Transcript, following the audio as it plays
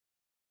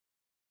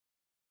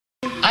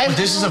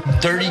This is a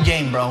dirty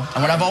game, bro.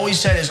 And what I've always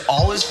said is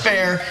all is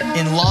fair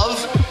in love,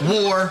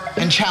 war,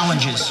 and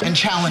challenges, and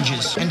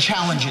challenges, and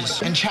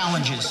challenges, and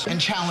challenges, and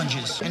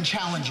challenges, and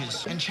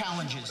challenges, and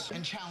challenges,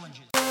 and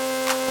challenges.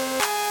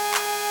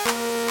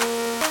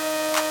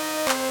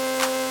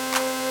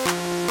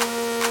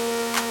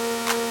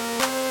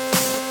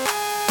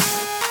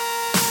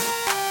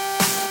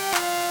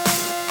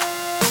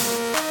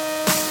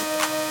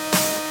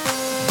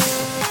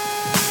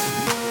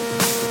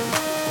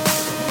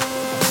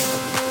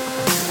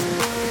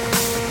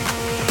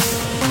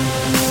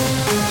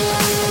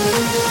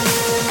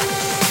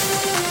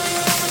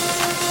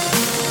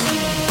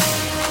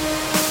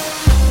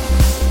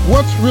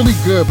 What's really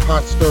good,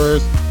 pot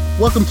stirrers?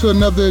 Welcome to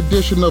another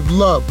edition of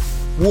Love,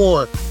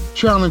 War,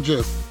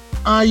 Challenges.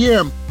 I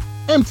am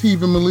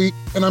MTV Malik,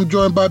 and I'm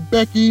joined by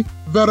Becky,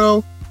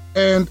 Veto,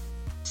 and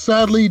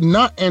sadly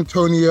not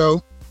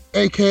Antonio,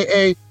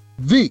 aka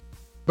the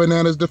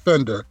Bananas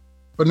Defender.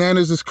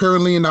 Bananas is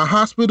currently in the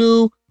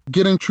hospital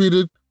getting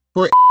treated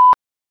for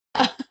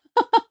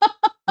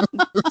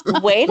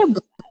Way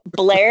to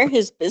blare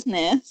his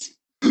business.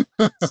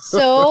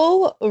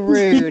 So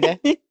rude.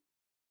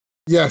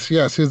 Yes,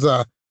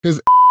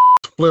 his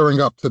flaring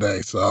up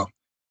today, so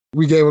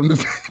we gave him the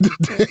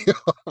day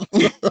off.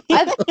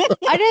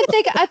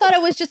 I thought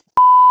it was just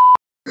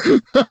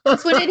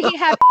so did he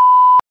have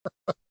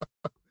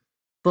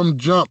From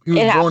jump, he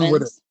was born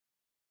with it.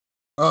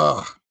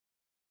 How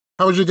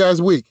was your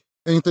guys' week?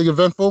 Anything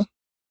eventful?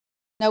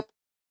 Nope.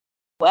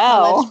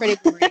 Well, that's pretty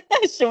boring.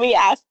 Should we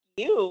ask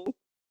you?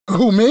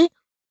 Who, me?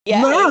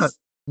 Yes.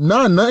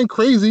 Nah, nothing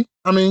crazy.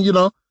 I mean, you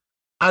know,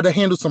 I had to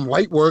handle some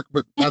light work,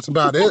 but that's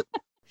about it.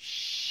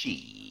 Shit.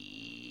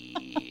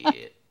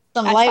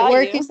 Some light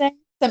work, you say?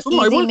 Some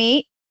easy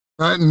meat?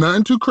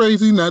 Nothing too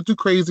crazy, not too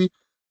crazy.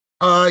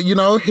 You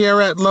know, here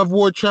at Love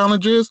War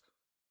Challenges,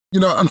 you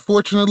know,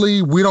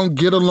 unfortunately, we don't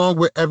get along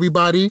with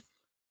everybody.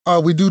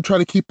 We do try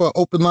to keep an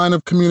open line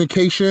of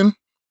communication.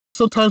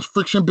 Sometimes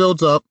friction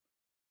builds up.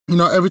 You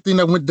know, everything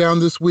that went down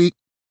this week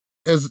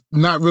is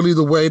not really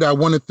the way that I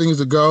wanted things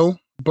to go,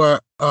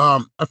 but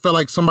I felt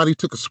like somebody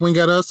took a swing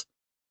at us.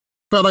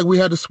 Felt like we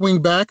had to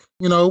swing back.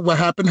 You know, what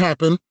happened.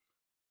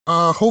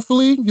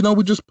 Hopefully, you know,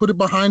 we just put it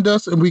behind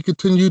us and we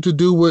continue to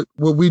do what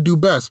we do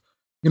best.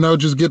 You know,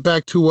 just get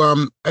back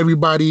to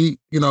everybody,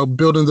 you know,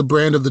 building the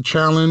brand of the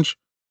challenge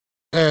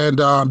and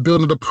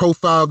building the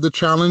profile of the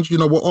challenge. You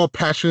know, we're all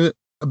passionate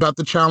about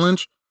the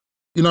challenge.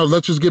 You know,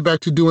 let's just get back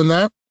to doing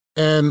that.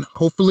 And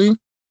hopefully,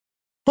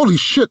 holy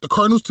shit, the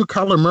Cardinals took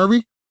Kyler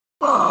Murray?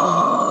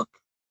 Fuck.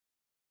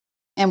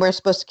 And we're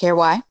supposed to care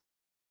why?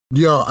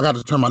 Yo, I got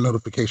to turn my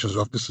notifications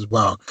off. This is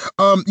wild.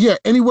 Yeah,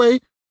 anyway,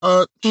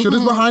 shit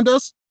is behind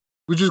us.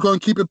 We're just going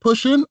to keep it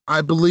pushing.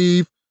 I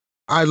believe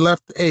I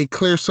left a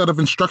clear set of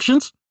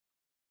instructions.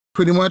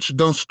 Pretty much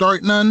don't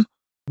start none,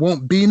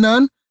 won't be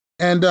none.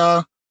 And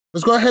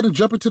let's go ahead and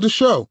jump into the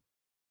show.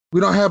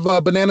 We don't have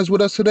Bananas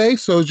with us today,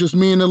 so it's just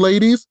me and the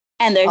ladies.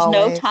 And there's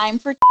no time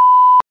for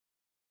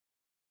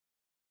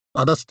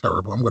Oh, that's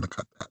terrible. I'm going to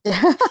cut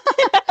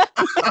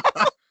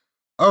that.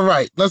 All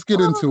right, let's get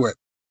into it.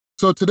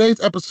 So today's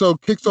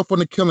episode kicks off on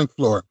the killing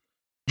floor.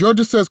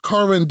 Georgia says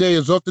Cara and Day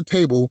is off the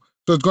table,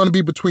 so it's going to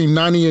be between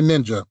Nany and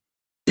Ninja.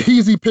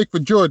 Easy pick for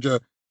Georgia.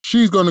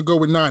 She's going to go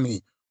with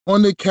Nany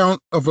on the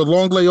account of a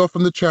long layoff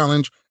from the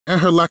challenge and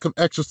her lack of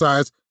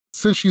exercise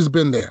since she's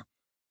been there.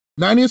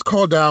 Nany is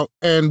called out,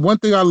 and one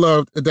thing I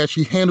loved is that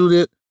she handled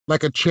it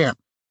like a champ.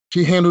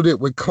 She handled it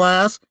with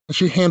class, and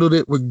she handled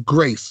it with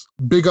grace.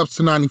 Big ups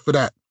to Nany for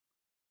that.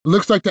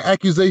 Looks like the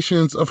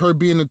accusations of her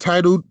being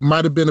entitled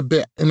might have been a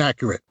bit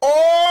inaccurate.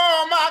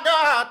 Oh my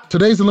God!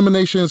 Today's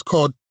elimination is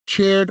called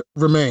Chaired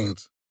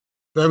Remains.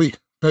 Very,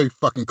 very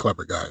fucking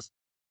clever, guys.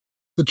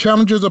 The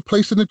challengers are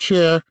placed in a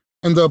chair,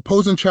 and the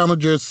opposing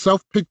challenger's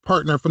self-picked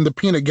partner from the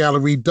peanut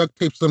gallery duct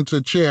tapes them to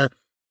a chair,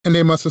 and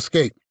they must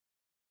escape.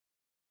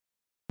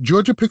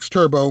 Georgia picks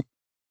Turbo,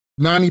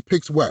 Nany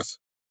picks Wes.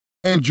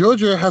 And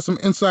Georgia has some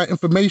inside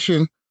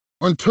information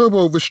on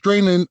Turbo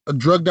restraining a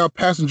drugged-out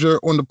passenger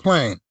on the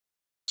plane.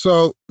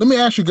 So let me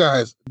ask you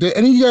guys, did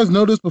any of you guys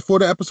know this before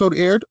the episode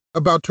aired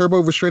about Turbo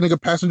restraining a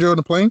passenger on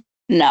the plane?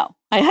 No,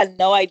 I had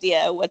no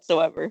idea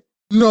whatsoever.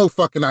 No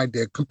fucking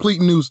idea.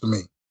 Complete news to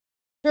me.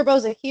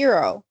 Turbo's a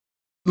hero.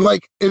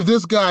 Like, if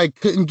this guy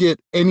couldn't get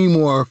any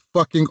more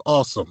fucking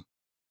awesome.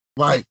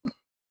 Like,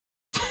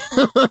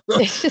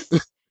 It's just,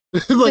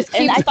 like,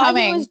 And I thought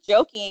coming. he was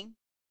joking.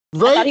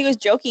 right? I thought he was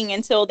joking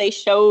until they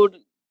showed,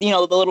 you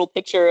know, the little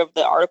picture of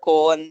the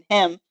article and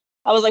him.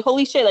 I was like,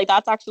 holy shit, like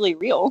that's actually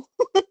real.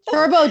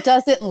 Turbo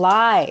doesn't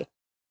lie.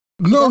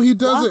 No, he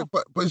doesn't doesn't.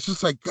 But it's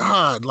just like,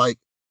 God, like,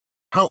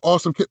 how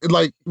awesome.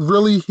 Like,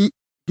 really, he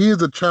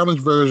is a challenge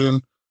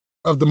version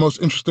of the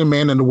most interesting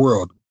man in the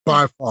world,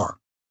 by far.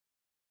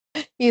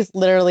 He's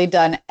literally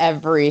done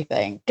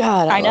everything.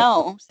 God, I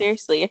know,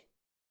 seriously.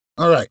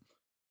 All right.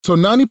 So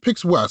Nany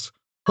picks Wes.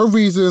 Her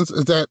reasons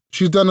is that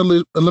she's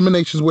done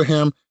eliminations with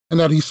him and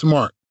that he's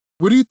smart.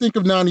 What do you think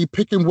of Nany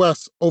picking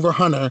Wes over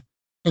Hunter?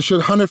 And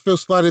should Hunter feel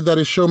slighted that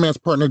his showman's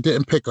partner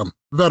didn't pick him?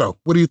 Veto,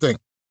 what do you think?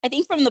 I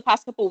think from the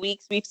past couple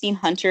weeks, we've seen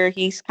Hunter.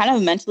 He's kind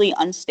of mentally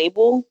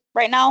unstable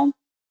right now.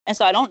 And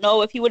so I don't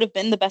know if he would have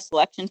been the best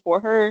selection for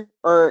her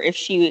or if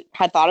she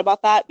had thought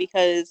about that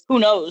because who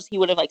knows, he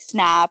would have like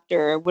snapped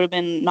or would have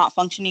been not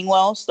functioning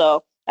well.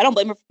 So I don't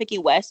blame her for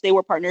picking Wes. They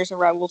were partners in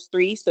Rivals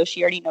 3, so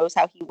she already knows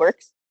how he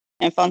works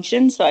and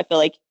functions. So I feel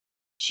like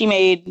she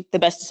made the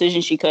best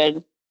decision she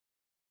could.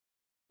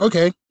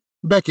 Okay.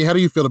 Becky, how do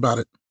you feel about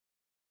it?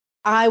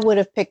 I would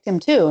have picked him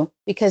too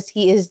because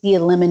he is the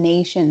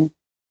elimination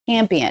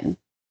champion.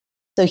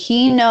 So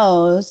he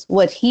knows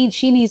what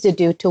she needs to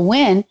do to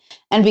win.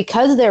 And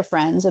because they're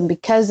friends and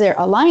because they're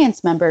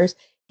alliance members,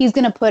 he's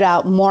going to put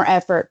out more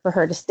effort for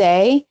her to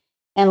stay.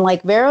 And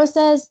like Vero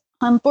says,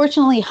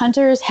 unfortunately,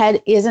 Hunter's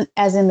head isn't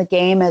as in the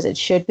game as it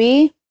should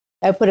be.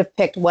 I would have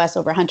picked Wes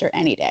over Hunter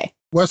any day.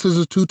 Wes is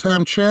a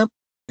 2-time champ,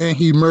 and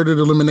he murdered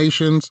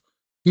eliminations.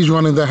 He's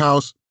running the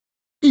house.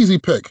 Easy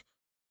pick.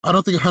 I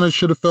don't think Hunter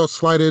should have felt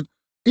slighted,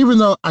 even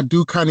though I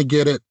do kind of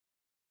get it.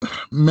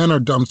 Men are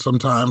dumb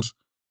sometimes.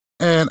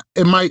 And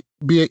it might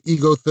be an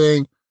ego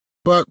thing,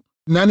 but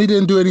Nany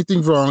didn't do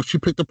anything wrong. She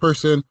picked a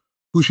person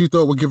who she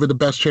thought would give her the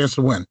best chance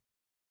to win.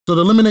 So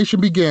the elimination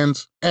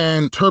begins,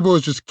 and Turbo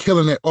is just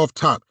killing it off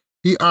top.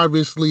 He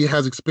obviously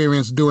has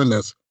experience doing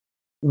this.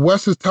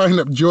 Wes is tying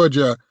up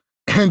Georgia,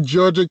 and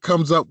Georgia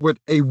comes up with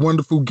a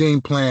wonderful game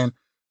plan.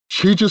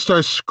 She just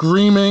starts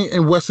screaming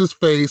in Wes's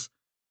face,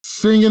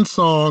 singing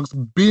songs,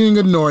 being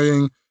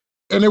annoying,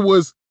 and it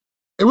was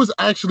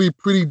actually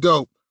pretty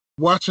dope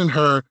watching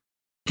her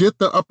get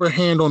the upper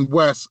hand on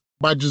Wes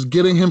by just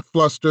getting him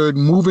flustered,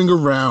 moving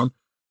around,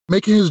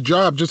 making his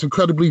job just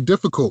incredibly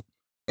difficult.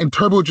 And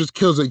Turbo just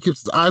kills it. He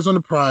keeps his eyes on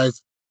the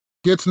prize,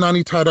 gets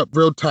Nany tied up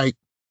real tight.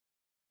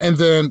 And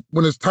then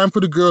when it's time for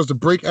the girls to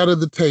break out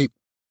of the tape,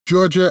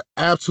 Georgia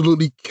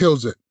absolutely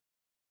kills it.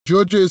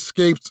 Georgia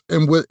escapes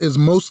in what is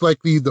most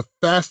likely the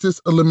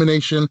fastest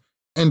elimination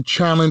in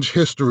challenge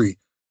history.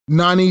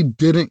 Nany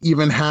didn't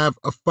even have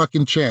a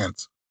fucking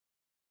chance.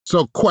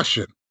 So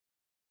question.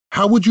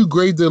 How would you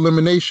grade the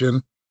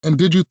elimination, and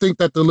did you think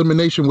that the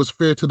elimination was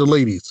fair to the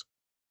ladies?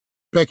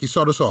 Becky,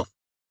 start us off.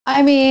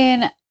 I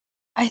mean,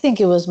 I think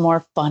it was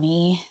more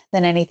funny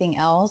than anything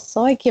else,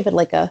 so I give it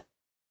like a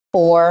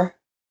 4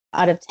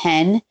 out of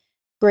 10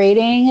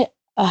 grading.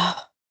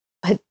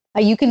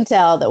 But you can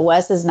tell that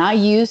Wes is not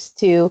used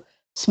to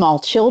small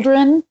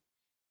children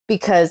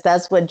because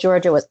that's what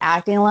Georgia was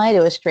acting like.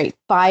 It was straight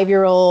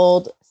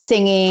 5-year-old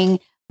singing,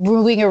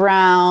 moving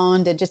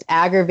around, and just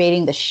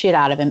aggravating the shit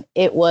out of him.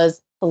 It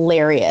was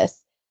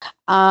hilarious.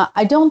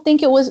 I don't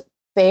think it was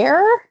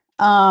fair.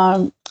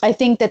 I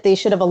think that they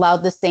should have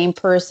allowed the same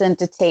person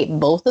to tape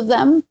both of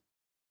them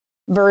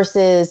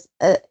versus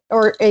a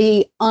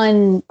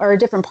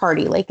different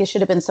party. Like it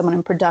should have been someone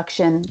in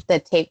production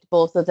that taped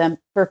both of them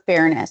for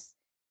fairness.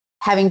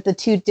 Having the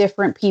two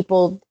different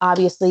people,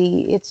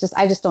 obviously,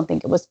 I just don't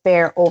think it was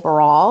fair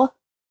overall.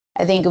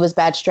 I think it was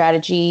bad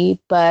strategy,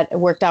 but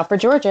it worked out for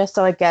Georgia,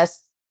 so I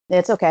guess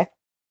it's okay.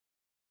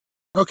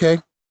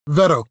 Okay.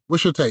 Vero,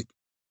 what's your take?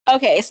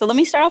 Okay, so let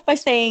me start off by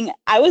saying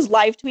I was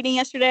live tweeting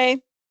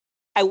yesterday.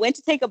 I went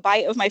to take a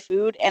bite of my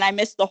food and I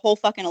missed the whole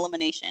fucking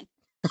elimination.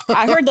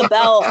 I heard the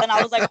bell and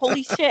I was like,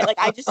 holy shit. Like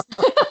I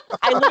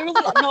literally,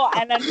 no,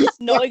 and it's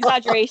no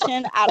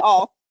exaggeration at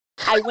all.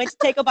 I went to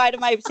take a bite of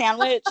my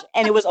sandwich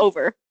and it was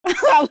over.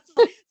 So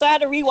I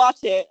had to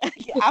rewatch it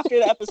after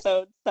the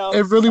episode. So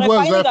it really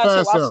was that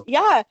fast.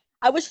 Yeah,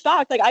 I was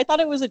shocked. Like I thought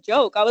it was a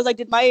joke. I was like,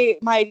 did my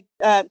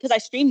because I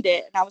streamed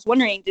it and I was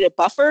wondering, did it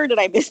buffer? Did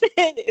I miss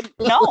it?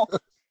 No.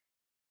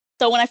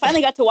 So when I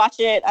finally got to watch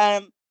it,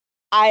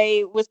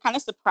 I was kind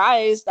of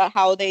surprised at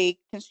how they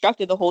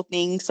constructed the whole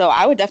thing. So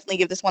I would definitely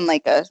give this one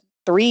like a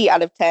 3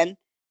 out of 10.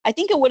 I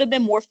think it would have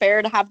been more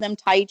fair to have them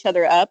tie each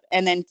other up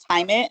and then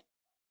time it,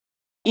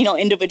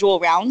 individual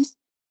rounds,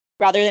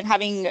 rather than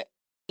having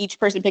each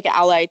person pick an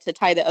ally to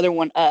tie the other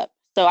one up.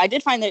 So I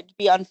did find that to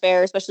be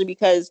unfair, especially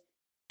because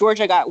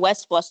Georgia got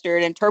Wes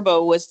flustered and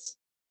Turbo was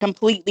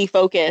completely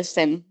focused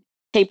and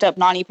taped up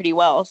Nany pretty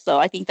well. So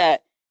I think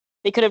that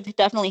they could have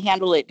definitely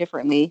handled it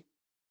differently.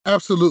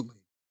 Absolutely.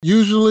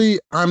 Usually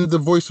I'm the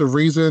voice of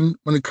reason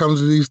when it comes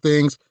to these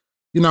things.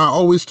 I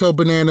always tell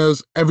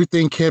Bananas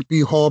everything can't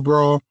be hall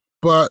brawl,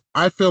 but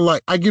I feel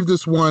like I give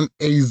this one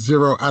a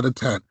 0 out of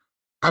 10.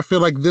 I feel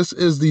like this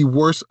is the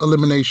worst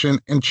elimination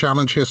in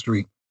challenge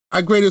history.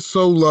 I grade it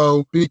so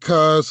low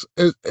because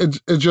it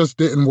just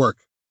didn't work.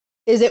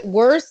 Is it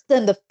worse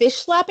than the fish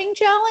slapping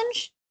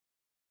challenge?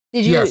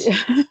 Did you?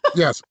 Yes,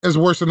 yes, it's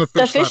worse than the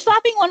fish slapping. The fish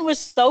slapping one was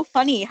so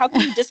funny. How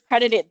can you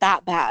discredit it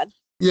that bad?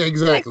 Yeah,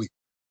 exactly.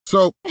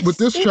 So with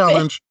this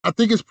challenge, I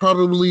think it's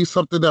probably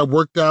something that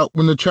worked out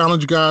when the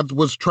challenge gods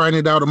was trying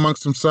it out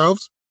amongst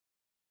themselves.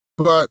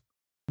 But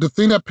the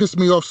thing that pissed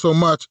me off so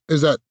much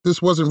is that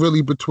this wasn't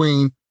really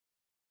between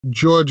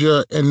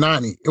Georgia and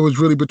Nany. It was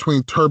really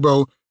between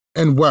Turbo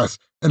and Wes.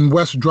 And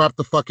Wes dropped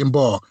the fucking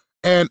ball.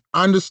 And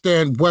I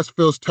understand Wes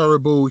feels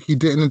terrible. He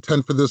didn't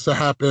intend for this to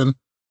happen.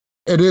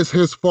 It is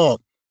his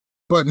fault.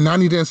 But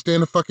Nany didn't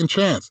stand a fucking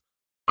chance.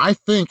 I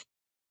think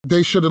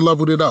they should have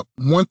leveled it up.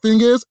 One thing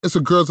is, it's a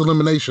girls'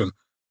 elimination.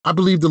 I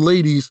believe the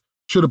ladies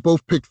should have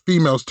both picked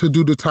females to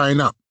do the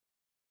tying up.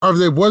 Or if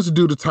they was to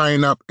do the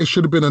tying up, it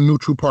should have been a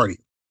neutral party.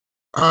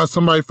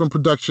 Somebody from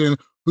production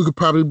who could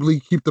probably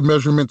keep the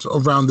measurements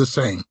around the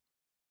same.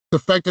 The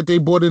fact that they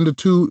brought in the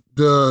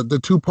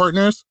two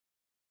partners,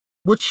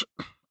 which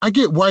I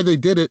get why they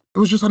did it, it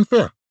was just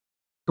unfair.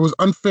 It was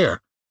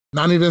unfair.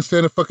 Nany didn't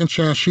stand a fucking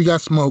chance. She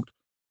got smoked.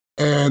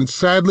 And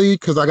sadly,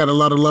 because I got a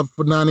lot of love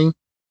for Nany,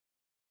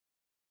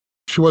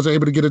 she wasn't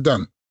able to get it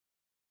done.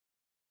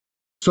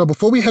 So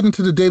before we head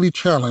into the daily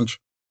challenge,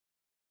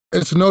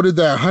 it's noted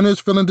that Hunter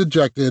is feeling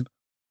dejected.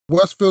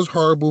 Wes feels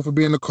horrible for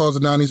being the cause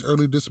of Nany's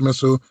early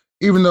dismissal,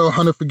 even though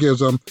Hunter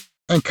forgives him.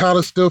 And Kyle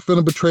is still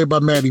feeling betrayed by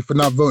Maddie for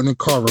not voting in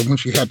Cara when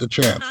she had the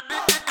chance.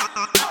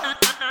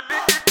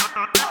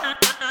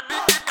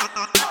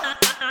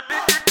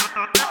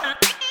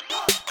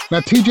 Now,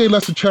 TJ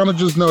lets the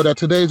challengers know that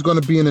today is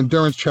going to be an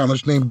endurance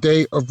challenge named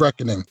Day of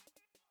Reckoning.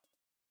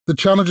 The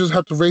challengers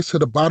have to race to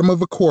the bottom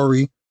of a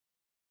quarry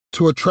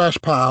to a trash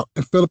pile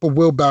and fill up a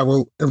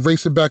wheelbarrow and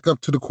race it back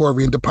up to the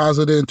quarry and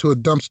deposit it into a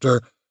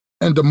dumpster,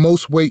 and the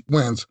most weight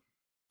wins.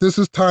 This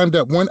is timed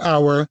at 1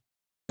 hour,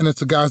 and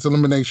it's a guy's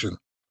elimination.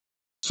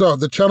 So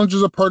the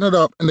challengers are partnered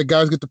up, and the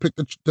guys get to pick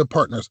the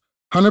partners.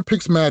 Hunter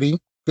picks Maddie,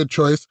 good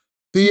choice.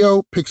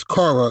 Theo picks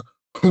Cara,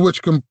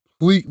 which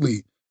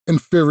completely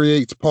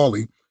infuriates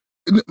Paulie.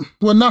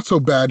 Well, not so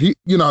bad.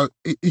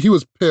 He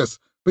was pissed,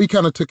 but he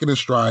kind of took it in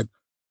stride.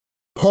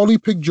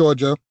 Paulie picked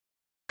Georgia.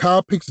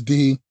 Kyle picks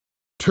D.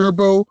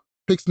 Turbo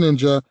picks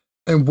Ninja,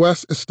 and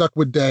Wes is stuck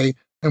with Day,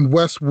 and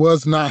Wes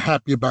was not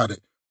happy about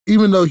it,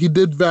 even though he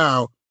did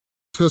vow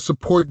to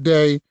support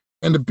Day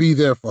and to be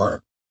there for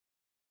her.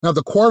 Now,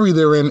 the quarry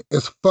they're in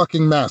is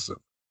fucking massive,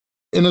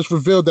 and it's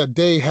revealed that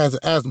Day has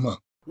asthma.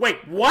 Wait,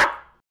 what?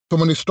 So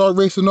when they start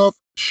racing off,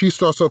 she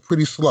starts off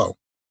pretty slow.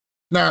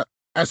 Now,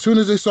 as soon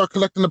as they start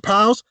collecting the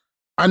piles,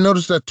 I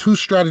noticed that two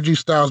strategy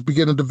styles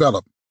begin to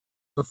develop.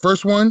 The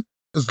first one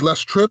is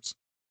less trips,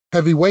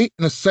 heavy weight,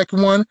 and the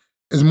second one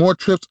is more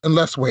trips and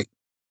less weight.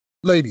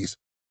 Ladies,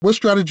 what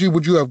strategy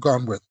would you have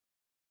gone with?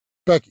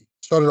 Becky,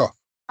 start it off.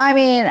 I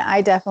mean,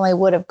 I definitely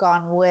would have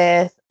gone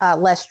with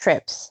less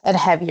trips and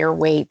heavier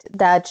weight.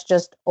 That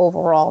just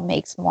overall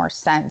makes more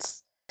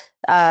sense.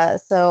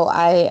 So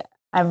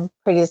I'm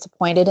pretty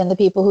disappointed in the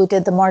people who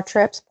did the more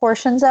trips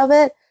portions of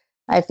it.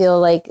 I feel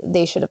like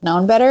they should have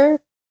known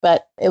better,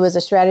 but it was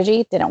a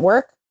strategy, didn't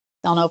work.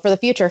 They'll know for the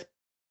future.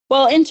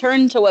 Well, in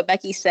turn to what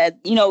Becky said,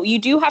 you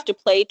do have to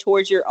play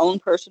towards your own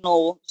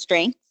personal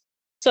strengths.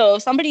 So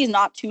if somebody's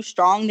not too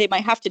strong, they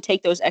might have to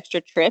take those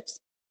extra trips.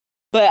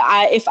 But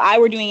if I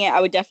were doing it, I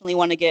would definitely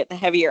want to get the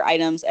heavier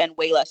items and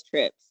way less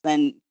trips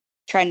than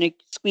trying to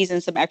squeeze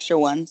in some extra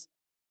ones.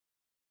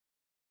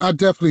 I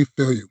definitely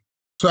feel you.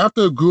 So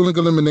after a grueling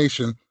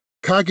elimination,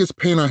 Kai gets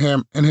pain on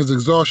him and his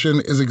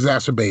exhaustion is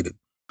exacerbated.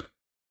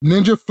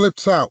 Ninja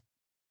flips out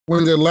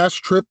when their last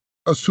trip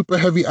of super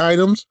heavy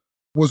items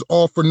was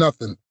all for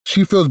nothing.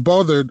 She feels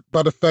bothered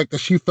by the fact that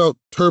she felt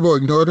Turbo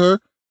ignored her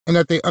and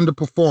that they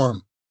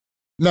underperformed.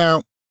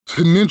 Now,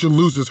 Ninja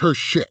loses her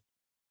shit.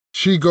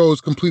 She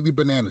goes completely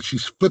bananas.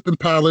 She's flipping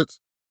pallets,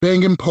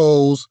 banging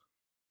poles.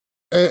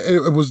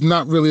 It was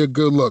not really a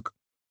good look.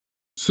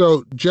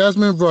 So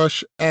Jasmine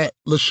Rush at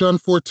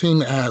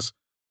LaShun14 asks,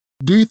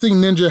 do you think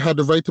Ninja had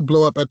the right to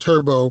blow up at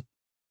Turbo,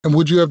 and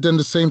would you have done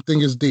the same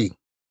thing as D?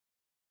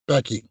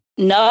 Becky.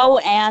 No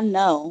and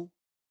no.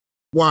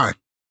 Why?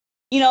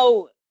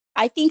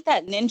 I think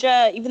that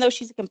Ninja, even though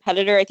she's a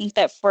competitor, I think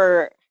that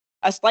for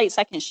a slight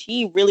second,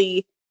 she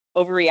really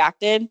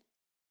overreacted.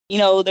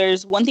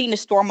 There's one thing to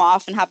storm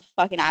off and have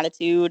a fucking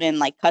attitude and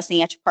like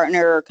cussing at your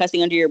partner or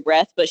cussing under your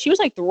breath, but she was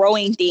like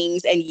throwing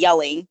things and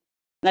yelling.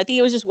 And I think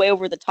it was just way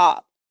over the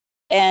top.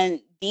 And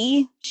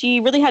D, she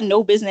really had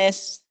no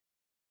business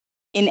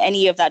in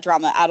any of that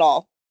drama at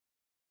all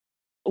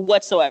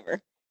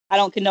whatsoever. I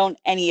don't condone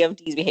any of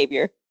D's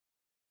behavior.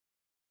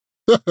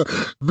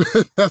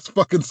 That's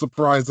fucking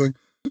surprising.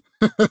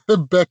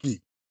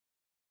 Becky.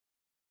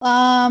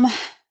 No.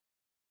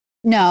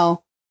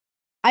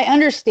 I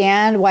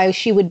understand why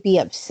she would be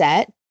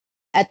upset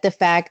at the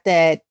fact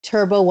that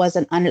Turbo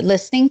wasn't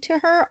listening to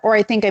her, or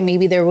I think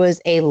maybe there was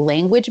a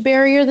language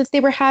barrier that they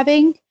were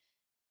having,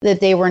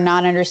 that they were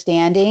not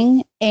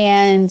understanding,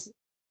 and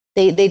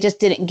they just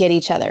didn't get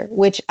each other,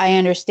 which I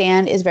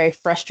understand is very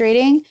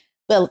frustrating.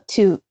 But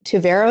to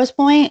Vero's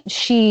point,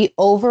 she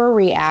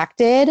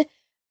overreacted.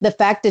 The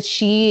fact that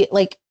she,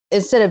 like,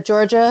 instead of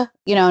Georgia,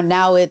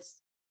 now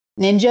it's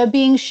Ninja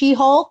being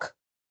She-Hulk,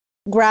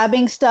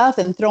 grabbing stuff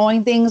and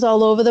throwing things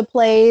all over the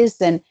place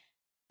and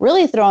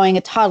really throwing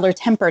a toddler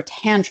temper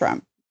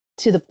tantrum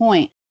to the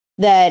point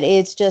that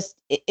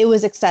it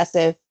was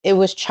excessive. It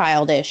was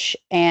childish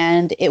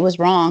and it was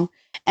wrong.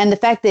 And the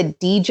fact that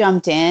D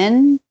jumped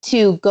in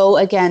to go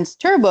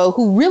against Turbo,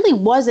 who really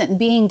wasn't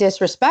being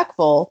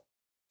disrespectful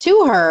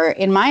to her,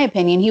 in my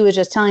opinion, he was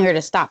just telling her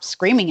to stop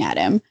screaming at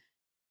him.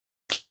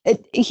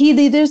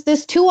 There's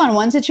this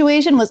 2-on-1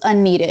 situation was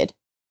unneeded.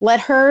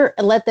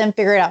 Let them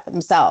figure it out for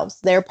themselves.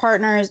 They're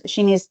partners.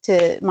 She needs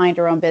to mind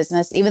her own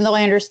business. Even though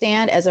I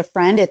understand as a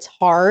friend, it's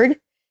hard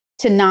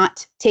to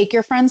not take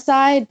your friend's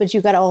side, but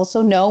you got to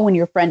also know when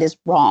your friend is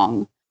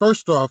wrong.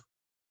 First off,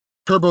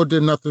 Turbo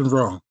did nothing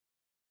wrong.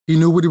 He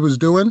knew what he was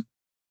doing.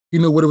 He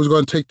knew what it was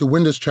going to take to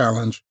win this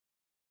challenge.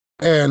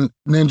 And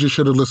Ninja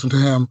should have listened to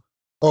him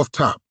off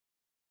top.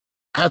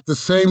 At the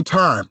same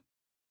time,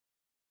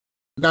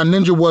 now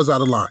Ninja was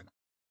out of line.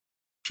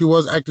 She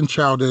was acting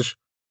childish.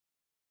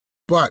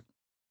 But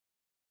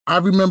I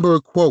remember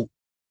a quote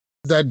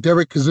that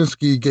Derek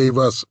Kaczynski gave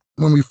us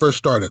when we first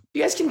started.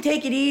 You guys can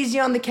take it easy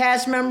on the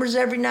cast members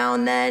every now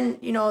and then.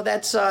 You know,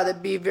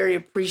 that'd be very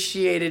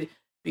appreciated,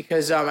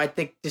 because I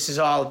think this is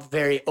all a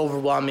very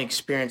overwhelming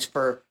experience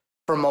for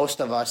most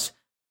of us.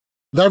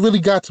 That really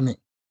got to me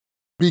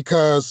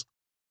because,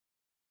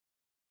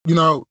 you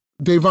know,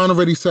 Davon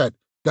already said,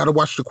 gotta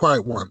watch the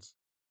quiet ones.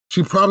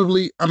 She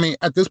probably, I mean,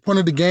 at this point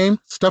of the game,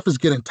 stuff is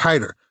getting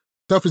tighter.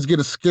 Stuff is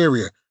getting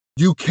scarier.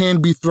 You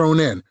can be thrown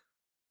in.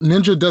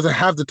 Ninja doesn't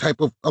have the type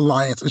of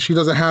alliance, and she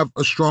doesn't have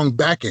a strong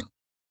backing.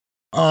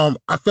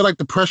 I feel like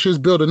the pressure is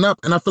building up,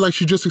 and I feel like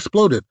she just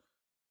exploded.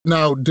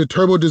 Now, did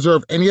Turbo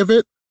deserve any of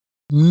it?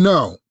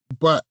 No,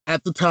 but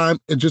at the time,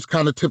 it just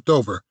kind of tipped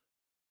over.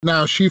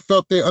 Now, she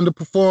felt they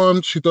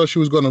underperformed. She thought she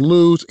was going to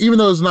lose, even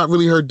though it's not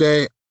really her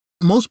day.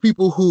 Most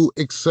people who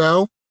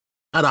excel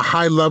at a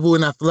high level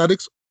in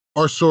athletics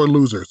are sore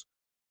losers.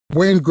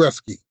 Wayne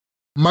Gretzky,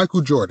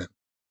 Michael Jordan,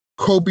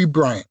 Kobe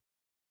Bryant,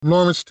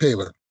 Lawrence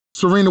Taylor,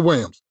 Serena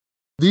Williams.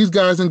 These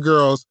guys and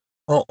girls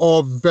are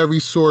all very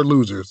sore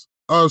losers.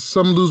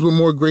 Some lose with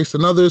more grace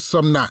than others,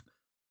 some not.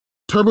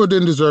 Turbo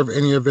didn't deserve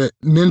any of it.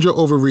 Ninja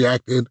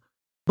overreacted,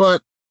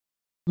 but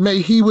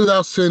may he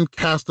without sin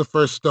cast the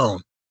first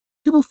stone.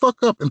 People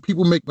fuck up and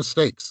people make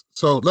mistakes,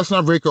 so let's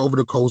not rake her over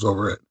the coals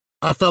over it.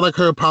 I felt like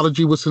her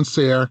apology was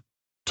sincere.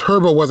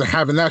 Turbo wasn't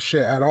having that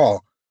shit at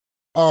all.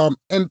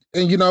 And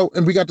you know,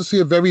 and we got to see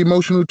a very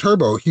emotional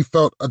Turbo. He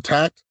felt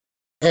attacked,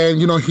 and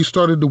you know, he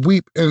started to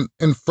weep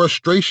in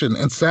frustration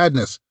and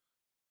sadness.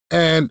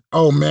 And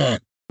oh man,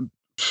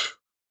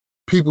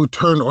 people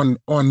turned on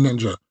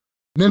Ninja.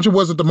 Ninja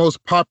wasn't the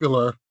most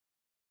popular,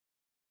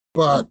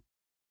 but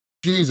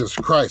Jesus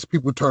Christ,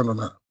 people turned on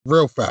her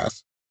real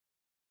fast.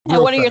 And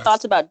what are your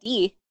thoughts about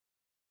Dee?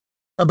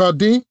 About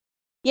Dee?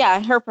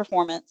 Yeah, her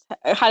performance.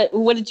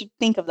 What did you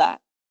think of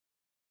that?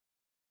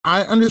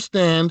 I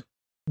understand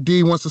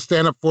Dee wants to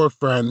stand up for a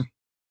friend,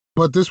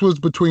 but this was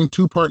between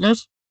two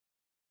partners,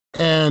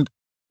 and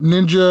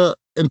Ninja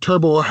and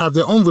Turbo have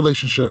their own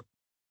relationship.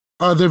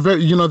 They're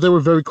very, you know, they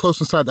were very close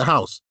inside the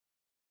house.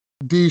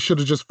 Dee should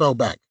have just fell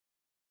back.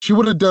 She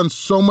would have done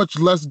so much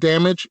less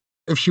damage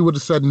if she would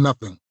have said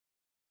nothing.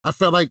 I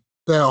felt like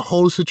the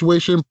whole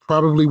situation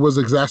probably was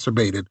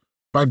exacerbated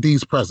by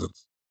Dee's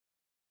presence.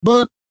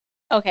 But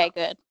okay,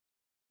 good.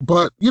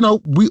 But you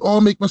know, we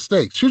all make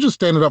mistakes. She's just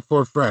standing up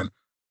for a friend.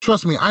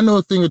 Trust me, I know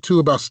a thing or two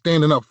about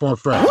standing up for a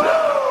friend.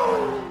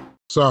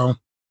 So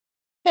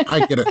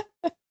I get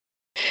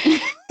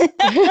it.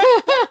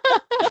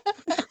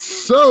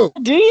 So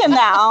do you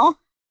now?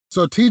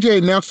 So TJ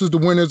announces the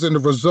winners, and the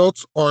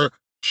results are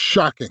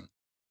shocking.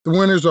 The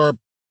winners are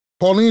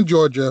Paulie and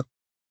Georgia,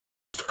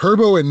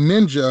 Turbo and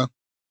Ninja,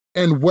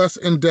 and Wes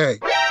and Day.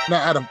 Now,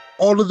 out of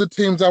all of the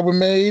teams that were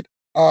made,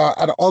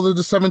 out of all of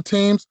the 7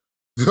 teams,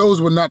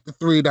 those were not the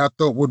 3 that I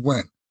thought would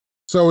win.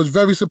 So it was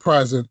very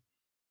surprising.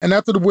 And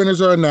after the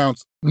winners are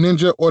announced,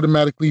 Ninja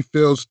automatically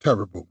feels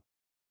terrible.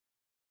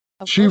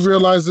 She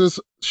realizes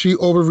she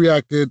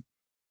overreacted,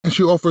 and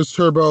she offers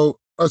Turbo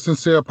a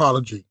sincere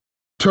apology.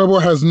 Turbo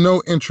has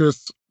no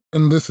interest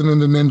in listening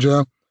to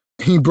Ninja.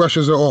 He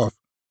brushes her off.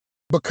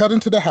 But cut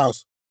into the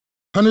house,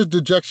 Hunter's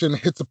dejection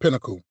hits a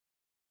pinnacle.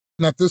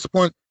 And at this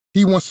point,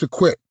 he wants to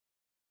quit.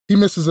 He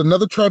misses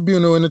another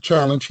tribunal in the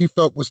challenge he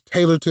felt was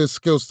tailored to his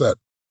skill set,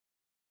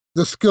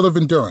 the skill of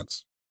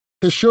endurance.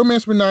 His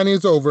showman's Benani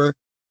is over,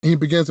 and he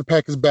begins to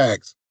pack his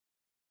bags.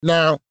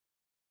 Now,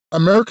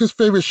 America's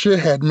favorite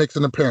shithead makes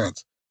an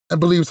appearance and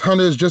believes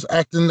Hunter is just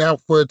acting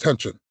out for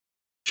attention.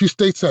 She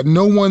states that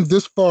no one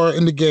this far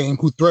in the game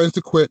who threatens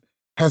to quit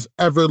has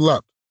ever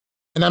left.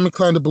 And I'm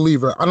inclined to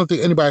believe her. I don't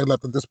think anybody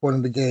left at this point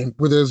in the game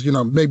where there's, you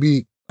know,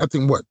 maybe, I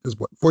think there's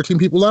 14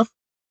 people left?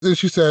 Then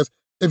she says,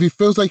 if he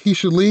feels like he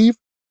should leave,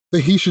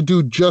 then he should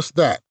do just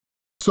that.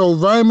 So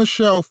Ryan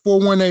Michelle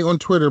 418 on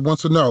Twitter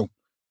wants to know,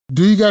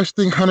 do you guys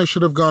think Hunter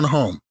should have gone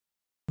home?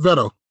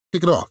 Veto,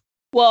 kick it off.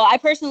 Well, I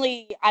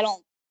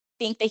don't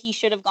think that he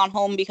should have gone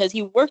home because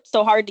he worked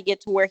so hard to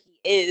get to where he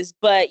is.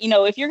 But, you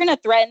know, if you're going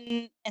to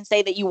threaten and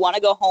say that you want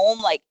to go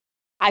home, like,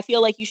 I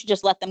feel like you should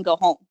just let them go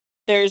home.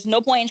 There's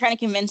no point in trying to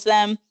convince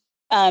them.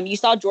 You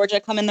saw Georgia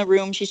come in the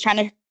room. She's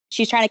trying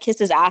to kiss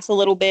his ass a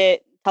little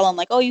bit, tell him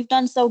like, oh, you've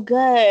done so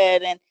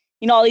good. And,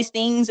 you know, all these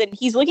things. And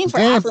he's looking for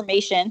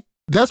affirmation.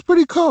 That's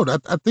pretty cold.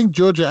 I think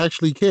Georgia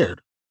actually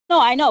cared.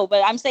 No, I know.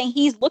 But I'm saying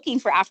he's looking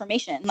for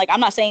affirmation. Like, I'm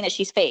not saying that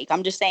she's fake.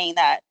 I'm just saying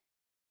that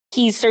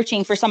he's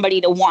searching for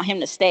somebody to want him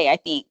to stay, I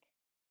think.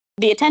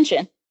 The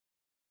attention.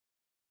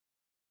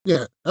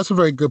 Yeah, that's a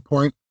very good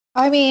point.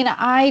 I mean,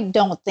 I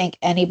don't think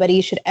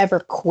anybody should ever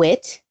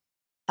quit.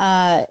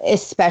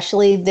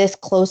 especially this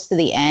close to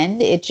the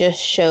end. It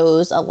just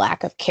shows a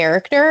lack of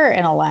character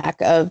and a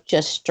lack of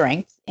just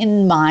strength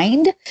in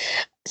mind.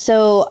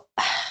 So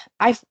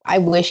I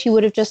wish he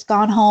would have just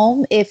gone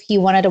home if he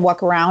wanted to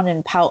walk around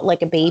and pout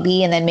like a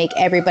baby and then make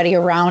everybody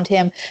around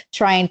him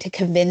trying to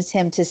convince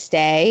him to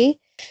stay.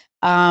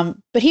 But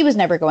he was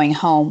never going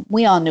home.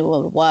 We all knew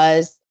what it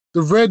was.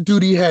 The red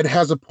duty head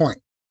has a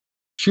point.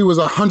 She was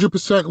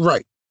 100%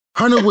 right.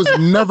 Hunter was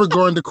never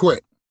going to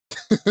quit.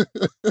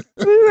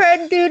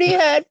 Red duty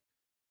head.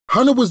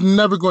 Hunter was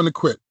never going to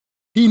quit.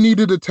 He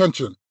needed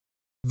attention.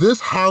 This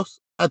house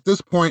at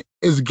this point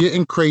is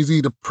getting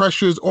crazy. The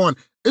pressure's on.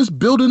 It's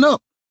building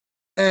up.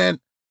 And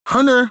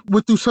Hunter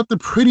went through something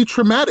pretty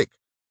traumatic.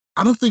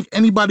 I don't think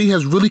anybody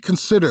has really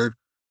considered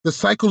the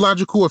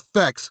psychological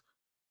effects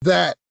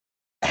that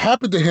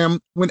happened to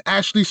him when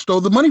Ashley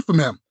stole the money from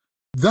him.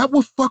 That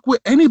would fuck with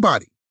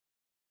anybody.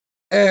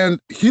 And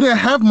he didn't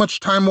have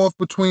much time off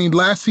between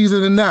last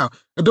season and now.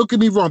 And don't get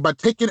me wrong, by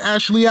taking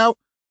Ashley out,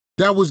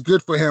 that was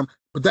good for him,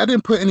 but that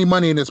didn't put any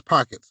money in his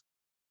pockets.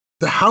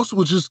 The house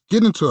was just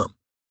getting to him.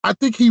 I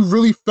think he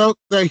really felt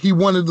that he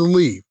wanted to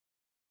leave.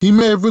 He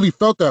may have really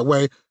felt that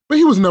way, but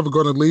he was never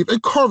going to leave,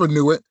 and Carver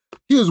knew it.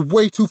 He is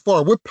way too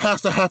far. We're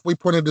past the halfway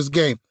point of this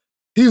game.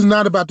 He's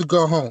not about to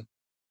go home.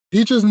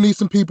 He just needs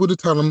some people to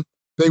tell him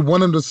they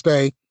want him to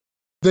stay.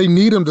 They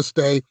need him to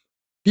stay.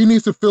 He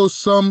needs to feel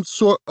some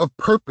sort of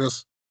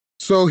purpose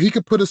so he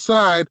can put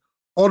aside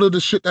all of the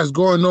shit that's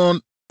going on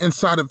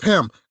inside of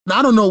him. Now,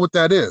 I don't know what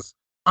that is.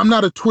 I'm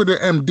not a Twitter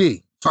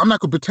MD, so I'm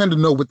not going to pretend to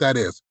know what that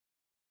is.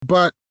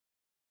 But,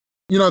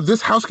 you know,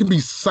 this house can be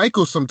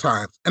psycho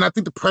sometimes, and I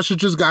think the pressure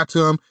just got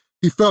to him.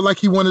 He felt like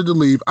he wanted to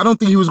leave. I don't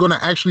think he was going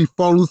to actually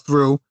follow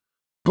through,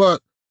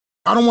 but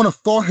I don't want to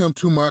fault him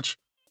too much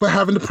for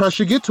having the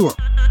pressure get to him.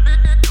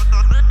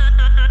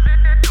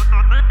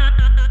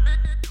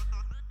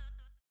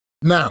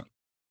 Now,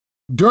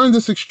 during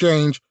this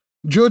exchange,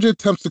 Georgia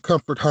attempts to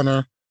comfort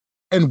Hunter,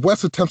 and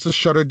Wes attempts to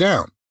shut her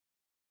down.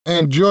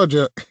 And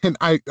Georgia, and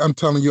I'm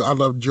telling you, I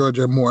love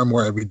Georgia more and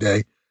more every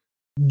day.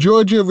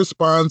 Georgia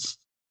responds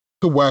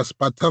to Wes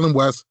by telling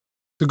Wes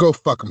to go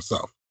fuck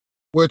himself,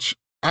 which,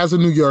 as a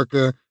New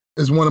Yorker,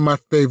 is one of my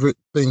favorite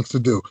things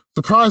to do.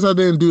 Surprised I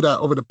didn't do that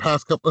over the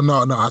past couple.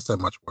 No, I said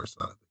much worse.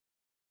 All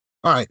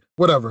right,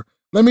 whatever.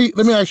 Let me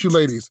ask you,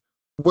 ladies,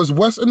 was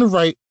Wes in the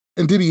right,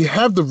 and did he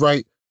have the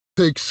right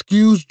to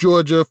excuse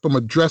Georgia from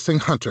addressing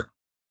Hunter?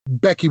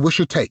 Becky, what's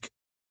your take?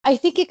 I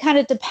think it kind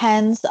of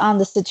depends on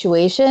the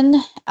situation.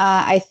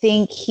 I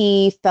think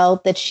he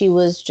felt that she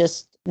was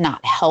just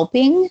not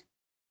helping.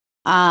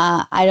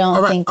 I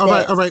don't think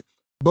that... All right.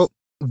 But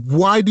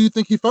why do you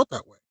think he felt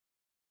that way?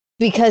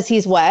 Because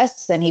he's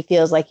Wes and he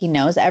feels like he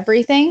knows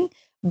everything.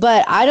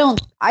 But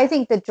I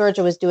think that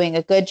Georgia was doing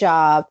a good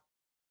job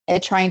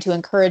at trying to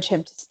encourage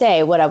him to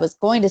stay. What I was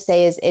going to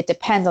say is it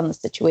depends on the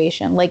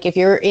situation. Like if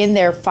you're in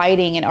there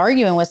fighting and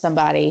arguing with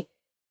somebody,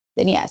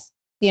 then yes,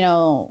 you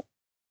know,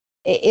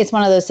 it's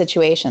one of those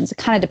situations. It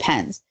kind of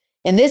depends.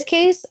 In this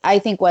case, I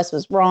think Wes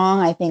was wrong.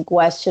 I think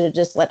Wes should have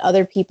just let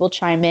other people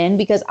chime in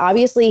because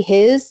obviously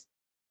his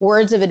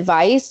words of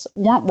advice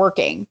weren't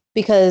working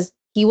because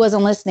he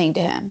wasn't listening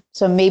to him.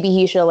 So maybe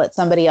he should let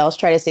somebody else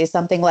try to say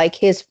something like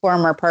his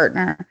former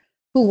partner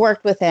who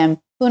worked with him,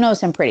 who knows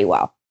him pretty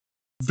well.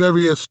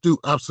 Very astute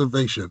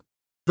observation.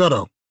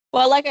 Beto.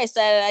 Well, like I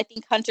said, I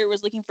think Hunter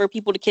was looking for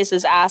people to kiss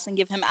his ass and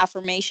give him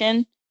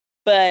affirmation.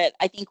 But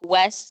I think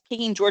Wes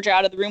kicking Georgia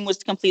out of the room was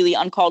completely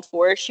uncalled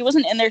for. She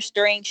wasn't in there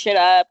stirring shit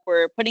up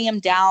or putting him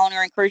down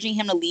or encouraging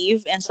him to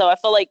leave. And so I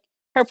felt like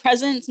her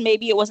presence,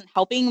 maybe it wasn't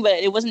helping, but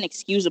it wasn't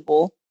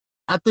excusable.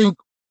 I think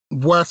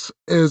Wes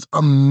is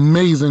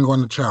amazing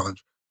on the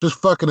challenge. Just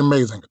fucking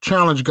amazing.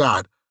 Challenge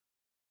God.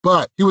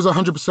 But he was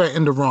 100%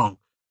 in the wrong.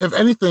 If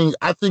anything,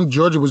 I think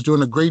Georgia was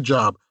doing a great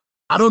job.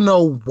 I don't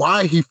know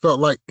why he felt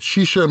like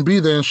she shouldn't be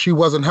there and she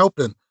wasn't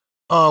helping.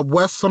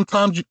 Wes,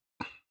 sometimes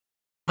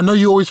I know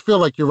you always feel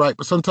like you're right,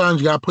 but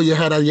sometimes you gotta put your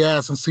head out your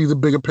ass and see the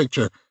bigger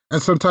picture.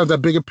 And sometimes that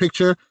bigger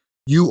picture,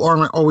 you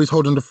aren't always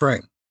holding the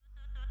frame.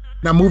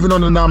 Now moving on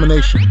to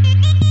nomination.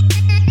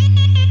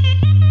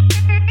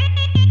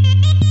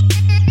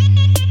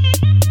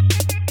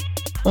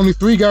 Only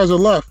 3 guys are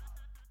left,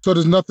 so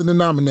there's nothing to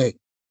nominate.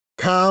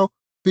 Kyle,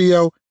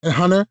 Theo, and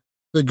Hunter,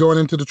 they're going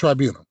into the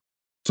tribunal.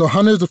 So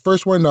Hunter's the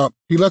first one up.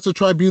 He lets the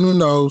tribunal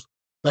know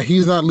that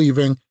he's not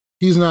leaving,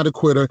 he's not a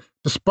quitter,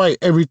 despite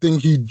everything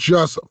he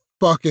just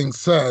fucking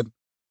said.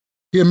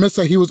 He admits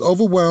that he was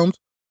overwhelmed,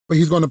 but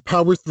he's going to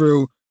power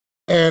through.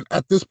 And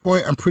at this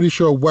point, I'm pretty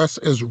sure Wes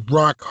is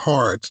rock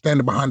hard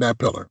standing behind that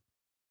pillar.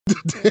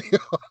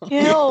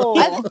 Ew.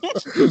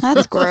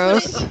 That's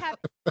gross.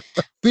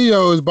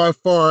 Theo is by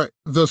far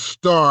the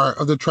star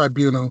of the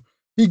tribunal.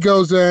 He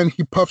goes in,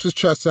 he puffs his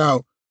chest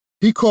out.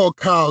 He called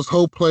Kyle's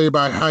whole play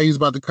about how he's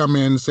about to come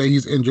in and say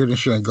he's injured and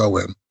shouldn't go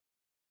in.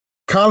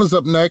 Kyle is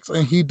up next,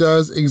 and he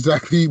does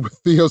exactly what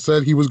Theo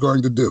said he was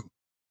going to do.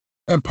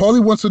 And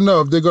Paulie wants to know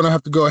if they're going to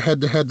have to go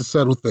head-to-head to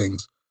settle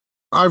things.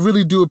 I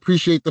really do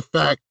appreciate the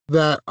fact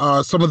that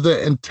some of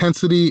the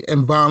intensity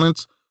and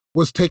violence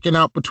was taken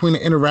out between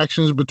the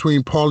interactions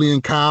between Paulie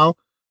and Kyle.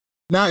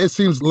 Now it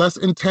seems less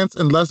intense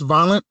and less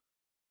violent,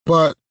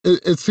 but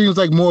it seems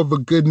like more of a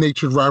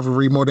good-natured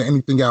rivalry more than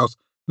anything else.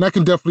 And I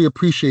can definitely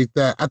appreciate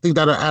that. I think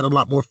that'll add a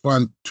lot more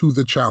fun to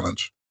the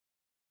challenge.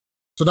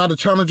 So now the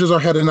challengers are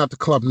heading out to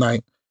club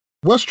night.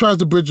 Wes tries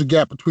to bridge the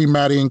gap between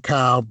Maddie and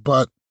Kyle,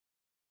 but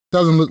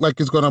doesn't look like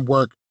it's going to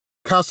work.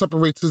 Kyle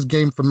separates his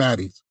game from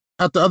Maddie's.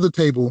 At the other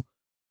table,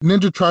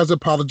 Ninja tries to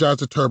apologize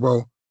to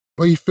Turbo,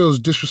 but he feels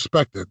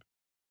disrespected.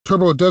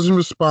 Turbo doesn't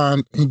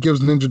respond and gives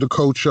Ninja the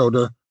cold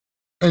shoulder,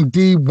 and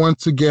D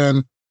once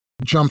again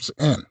jumps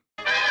in.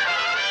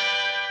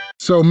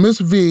 So Miss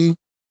V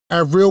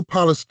at Real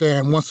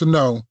Polistan wants to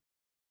know,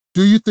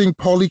 do you think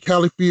Paulie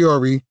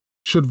Calafiore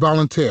should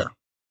volunteer?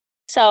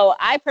 So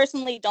I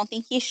personally don't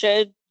think he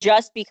should,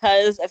 just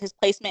because of his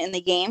placement in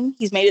the game.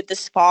 He's made it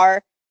this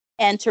far,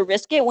 and to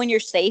risk it when you're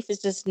safe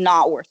is just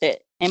not worth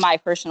it, in my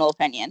personal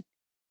opinion.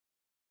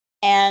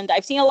 And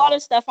I've seen a lot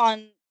of stuff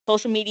on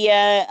social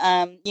media.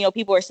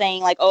 People are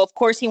saying like, oh, of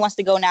course he wants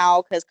to go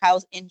now because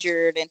Kyle's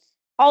injured and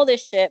all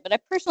this shit. But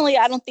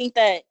I don't think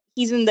that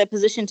he's in the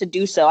position to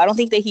do so. I don't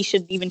think that he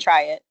should even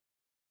try it.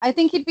 I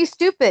think he'd be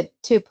stupid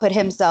to put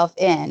himself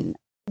in.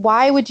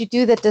 Why would you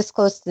do that this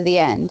close to the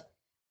end?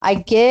 I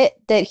get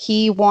that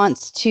he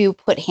wants to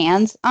put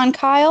hands on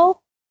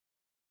Kyle,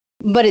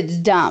 but it's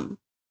dumb.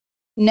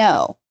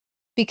 No,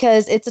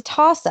 because it's a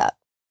toss-up.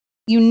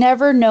 You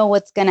never know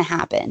what's going to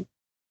happen.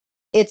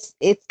 It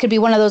could be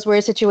one of those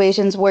weird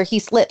situations where he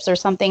slips or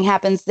something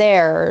happens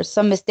there or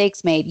some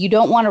mistakes made. You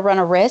don't want to run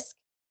a risk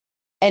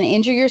and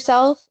injure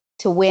yourself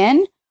to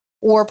win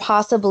or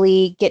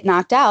possibly get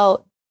knocked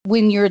out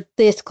when you're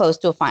this close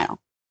to a final.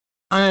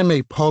 I am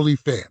a Paulie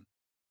fan.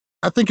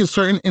 I think in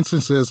certain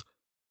instances,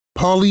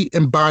 Paulie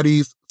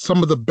embodies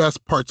some of the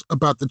best parts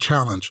about the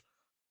challenge.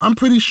 I'm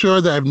pretty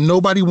sure that if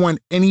nobody won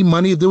any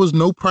money, if there was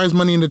no prize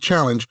money in the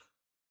challenge,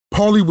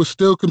 Paulie would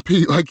still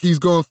compete like he's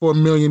going for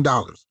 $1 million.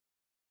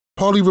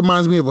 Paulie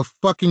reminds me of a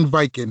fucking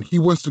Viking. He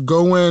wants to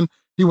go in,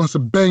 he wants to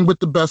bang with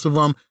the best of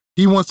them,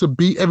 he wants to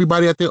beat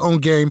everybody at their own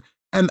game,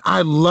 and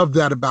I love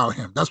that about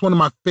him. That's one of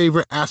my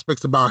favorite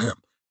aspects about him.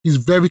 He's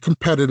very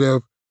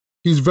competitive.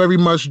 He's very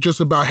much just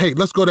about, hey,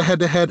 let's go to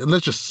head-to-head and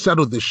let's just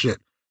settle this shit.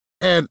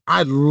 And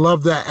I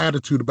love that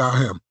attitude about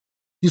him.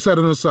 He said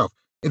it himself.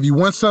 If you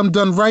want something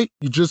done right,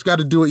 you just got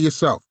to do it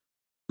yourself.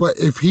 But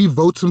if he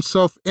votes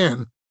himself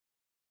in,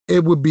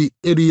 it would be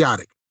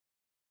idiotic.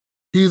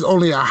 He's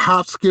only a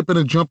hop, skip, and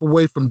a jump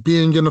away from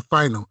being in the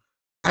final.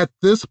 At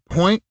this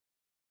point,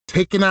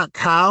 taking out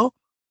Kyle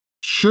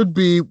should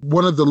be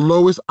one of the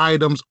lowest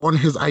items on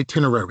his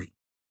itinerary.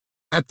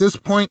 At this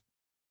point,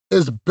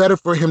 it's better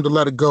for him to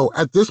let it go.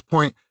 At this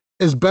point,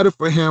 it's better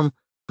for him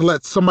to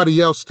let somebody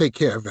else take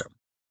care of him.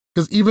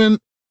 Because even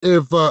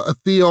if a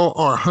Theo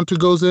or a Hunter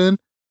goes in,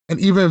 and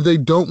even if they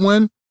don't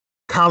win,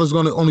 Kyle is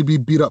going to only be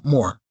beat up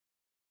more,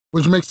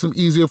 which makes him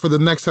easier for the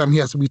next time he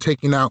has to be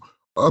taken out,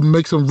 or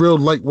makes him real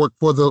light work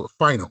for the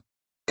final.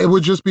 It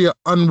would just be an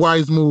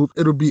unwise move.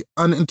 It would be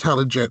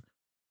unintelligent.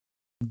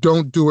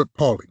 Don't do it,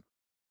 Paulie.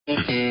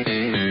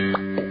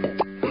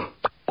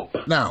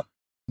 Now,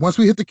 once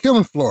we hit the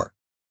killing floor,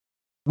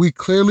 we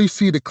clearly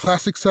see the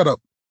classic setup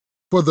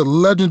for the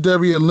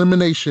legendary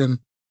elimination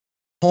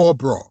hall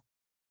brawl.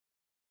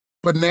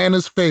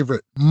 Banana's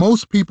favorite,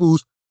 most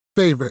people's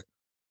favorite.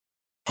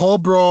 Hall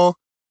brawl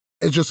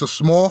is just a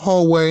small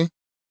hallway,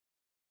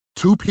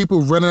 two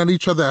people running at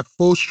each other at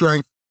full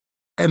strength,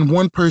 and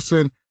one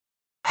person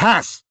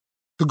has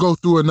to go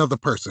through another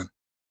person.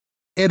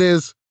 It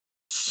is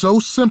so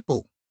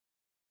simple,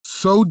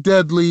 so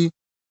deadly,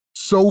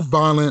 so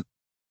violent.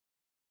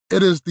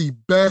 It is the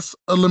best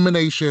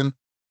elimination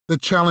the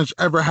challenge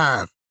ever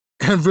have.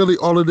 And really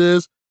all it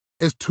is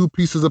two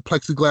pieces of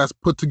plexiglass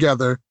put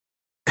together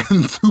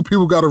and two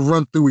people got to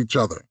run through each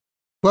other.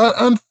 But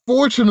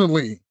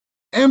unfortunately,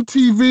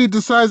 MTV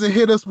decides to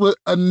hit us with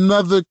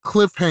another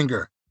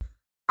cliffhanger.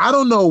 I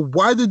don't know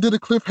why they did a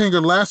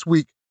cliffhanger last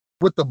week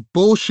with the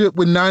bullshit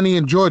with Nany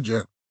and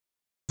Georgia.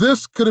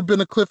 This could have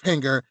been a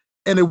cliffhanger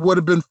and it would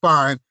have been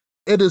fine.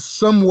 It is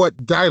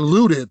somewhat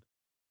diluted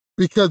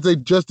because they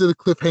just did a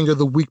cliffhanger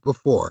the week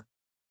before.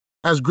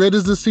 As great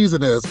as this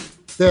season is,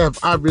 they have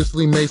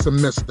obviously made some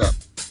misstep.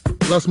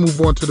 Let's move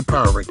on to the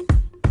power ranking.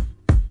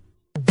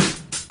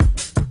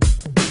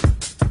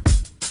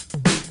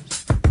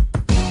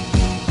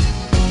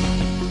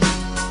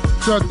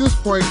 So at this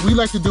point, we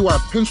like to do our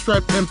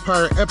Pinstripe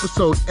Empire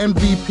episode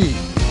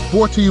MVP,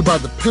 brought to you by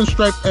the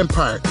Pinstripe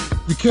Empire.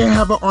 You can't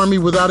have an army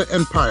without an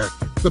empire.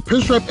 The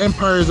Pinstripe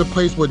Empire is a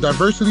place where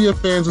diversity of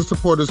fans and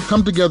supporters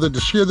come together to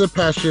share their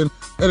passion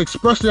and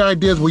express their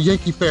ideas with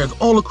Yankee fans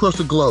all across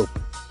the globe.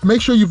 Make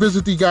sure you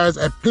visit the guys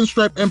at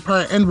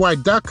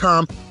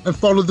pinstripeempireny.com and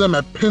follow them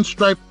at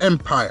Pinstripe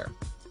Empire.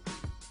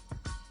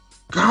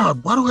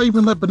 God, why do I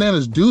even let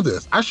Bananas do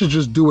this? I should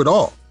just do it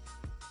all.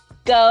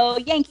 Go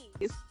Yankees.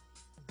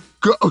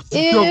 Go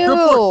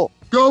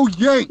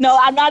Yanks. No,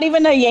 I'm not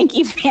even a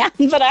Yankee fan,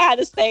 but I had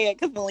to say it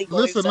because Malik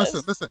Listen.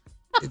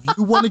 If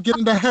you want to get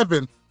into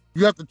heaven,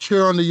 you have to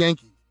cheer on the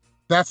Yankees.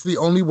 That's the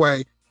only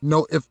way.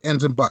 no ifs,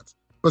 ands, and buts.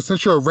 But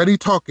since you're already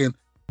talking,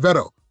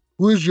 Veto,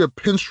 who is your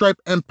Pinstripe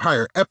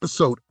Empire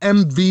episode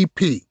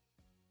MVP?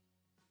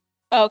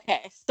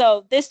 Okay,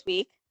 so this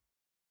week,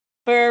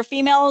 for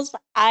females,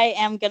 I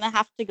am going to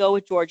have to go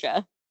with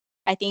Georgia.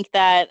 I think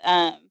that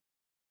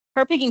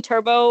her picking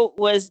Turbo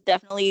was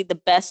definitely the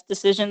best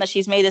decision that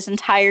she's made this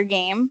entire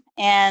game.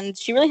 And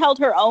she really held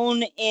her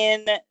own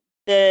in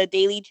the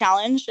daily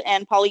challenge.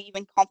 And Polly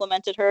even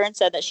complimented her and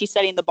said that she's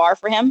setting the bar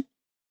for him.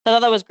 So I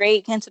thought that was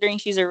great considering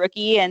she's a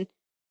rookie and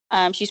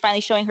she's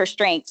finally showing her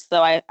strengths.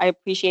 So I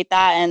appreciate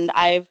that. And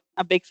I'm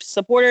a big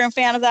supporter and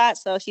fan of that.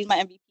 So she's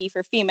my MVP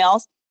for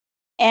females.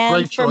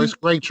 And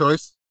Great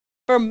choice.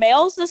 For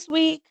males this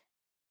week,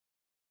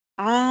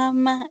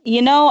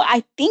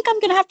 I think I'm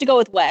gonna have to go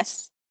with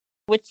Wes,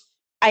 which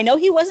I know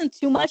he wasn't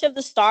too much of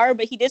the star,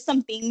 but he did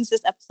some things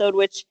this episode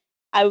which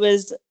I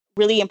was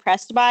really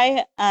impressed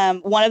by.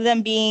 One of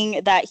them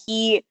being that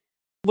he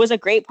was a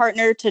great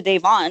partner to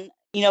Da'Vonne.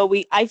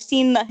 I've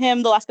seen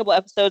him the last couple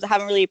episodes. I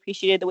haven't really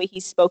appreciated the way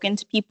he's spoken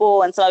to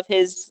people and some of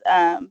his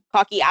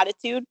cocky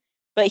attitude,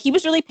 but he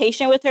was really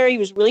patient with her. He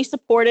was really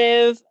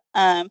supportive.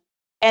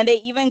 And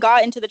they even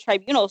got into the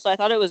tribunal, so I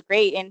thought it was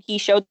great. And he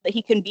showed that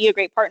he can be a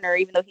great partner,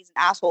 even though he's an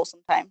asshole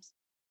sometimes.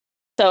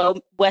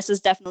 So Wes is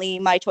definitely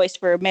my choice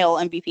for male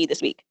MVP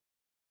this week.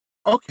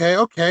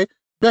 Okay.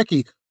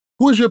 Becky,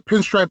 who is your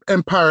Pinstripe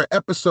Empire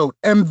episode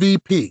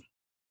MVP?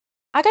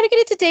 I got to get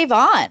it to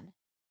Da'Vonne.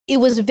 It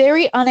was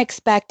very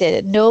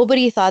unexpected.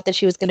 Nobody thought that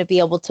she was going to be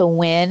able to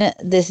win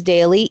this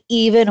daily,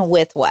 even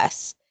with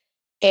Wes.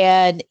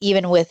 And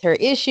even with her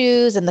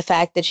issues and the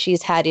fact that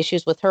she's had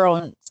issues with her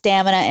own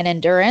stamina and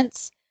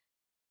endurance,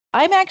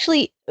 I'm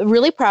actually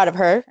really proud of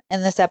her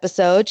in this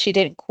episode. She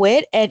didn't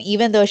quit. And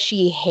even though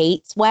she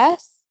hates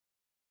Wes,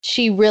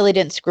 she really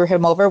didn't screw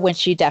him over when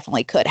she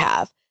definitely could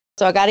have.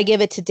 So I got to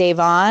give it to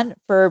Da'Vonne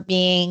for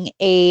being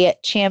a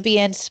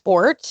champion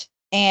sport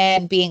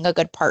and being a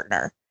good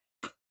partner,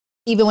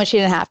 even when she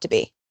didn't have to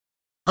be.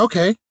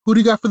 Okay. Who do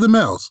you got for the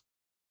males?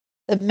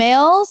 The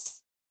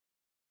males,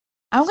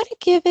 I'm going to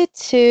give it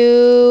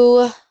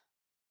to...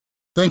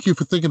 Thank you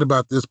for thinking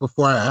about this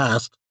before I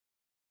asked.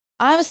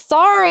 I'm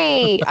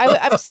sorry.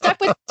 I'm stuck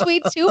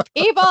between two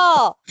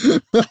people.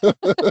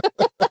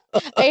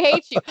 I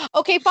hate you.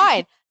 Okay,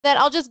 fine. Then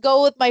I'll just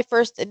go with my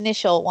first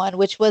initial one,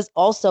 which was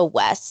also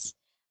Wes,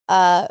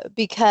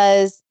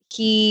 because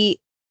he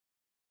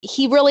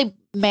really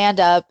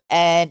manned up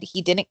and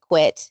he didn't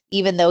quit,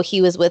 even though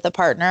he was with a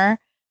partner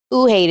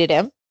who hated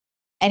him.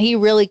 And he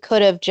really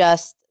could have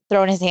just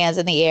thrown his hands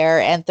in the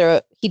air and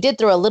he did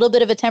throw a little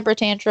bit of a temper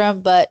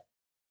tantrum, but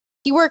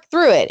he worked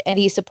through it and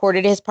he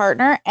supported his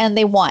partner and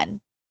they won.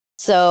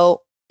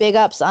 So big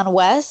ups on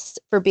Wes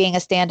for being a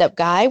stand-up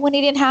guy when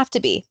he didn't have to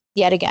be,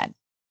 yet again.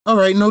 All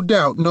right, no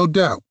doubt.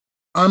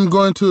 I'm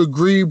going to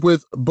agree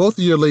with both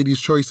of your ladies'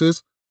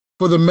 choices.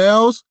 For the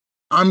males,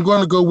 I'm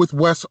going to go with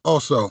Wes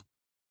also.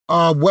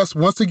 Wes,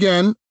 once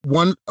again,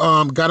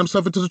 got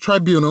himself into the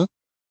tribunal,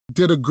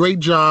 did a great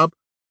job.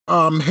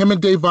 Him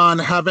and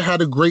Da'Vonne haven't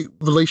had a great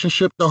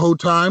relationship the whole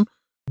time,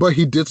 but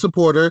he did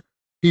support her.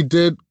 He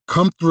did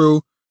come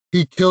through.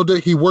 He killed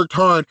it. He worked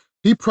hard.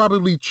 He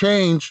probably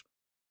changed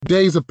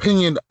Day's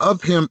opinion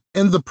of him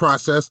in the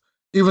process,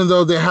 even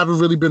though they haven't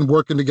really been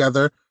working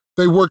together.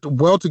 They worked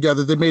well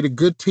together. They made a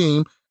good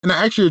team. And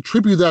I actually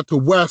attribute that to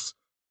Wes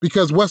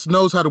because Wes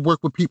knows how to work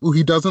with people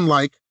he doesn't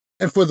like.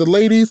 And for the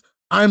ladies,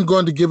 I'm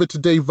going to give it to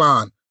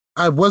Da'Vonne.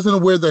 I wasn't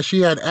aware that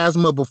she had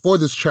asthma before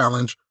this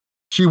challenge.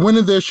 She went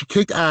in there, she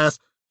kicked ass.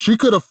 She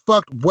could have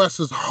fucked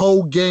Wes's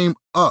whole game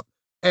up,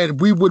 and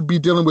we would be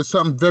dealing with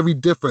something very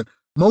different.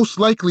 Most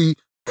likely,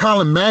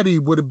 Colin Maddie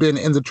would have been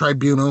in the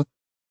tribunal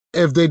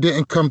if they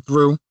didn't come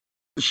through.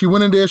 She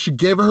went in there, she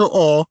gave it her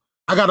all.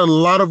 I got a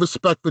lot of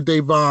respect for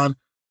Da'Vonne,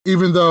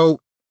 even though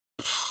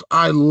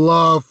I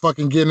love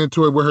fucking getting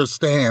into it with her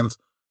stands.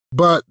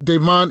 But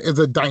Da'Vonne is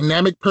a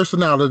dynamic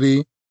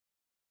personality.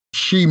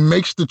 She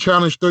makes the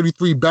Challenge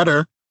 33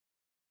 better.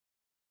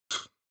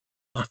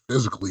 Not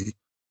physically,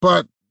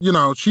 but,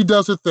 she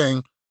does her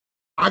thing.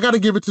 I got to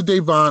give it to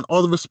Da'Vonne,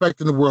 all the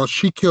respect in the world.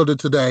 She killed it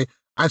today,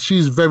 and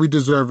she's very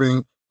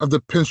deserving of the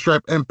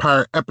Pinstripe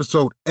Empire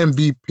episode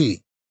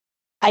MVP.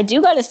 I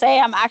do got to say,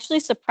 I'm actually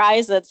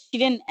surprised that she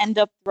didn't end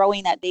up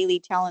throwing that daily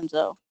challenge,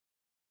 though.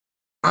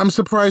 I'm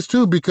surprised,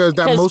 too, because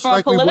that most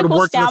likely would have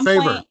worked in her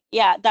favor.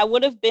 Yeah, that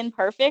would have been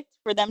perfect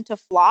for them to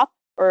flop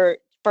or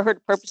for her to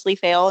purposely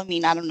fail. I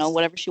mean, I don't know,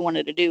 whatever she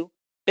wanted to do.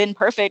 Been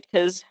perfect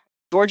because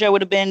Georgia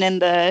would have been in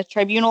the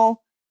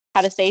tribunal,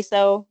 had to say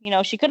so.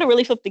 She could have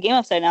really flipped the game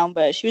upside down,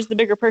 but she was the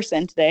bigger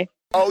person today.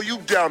 Oh, you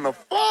down the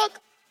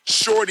fuck?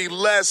 Shorty,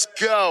 let's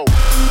go.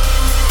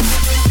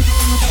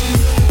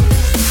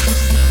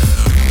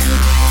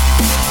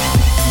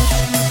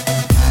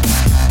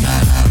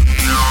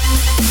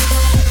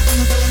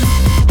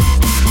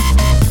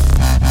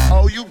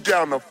 Oh, you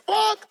down the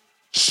fuck?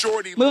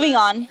 Shorty. Moving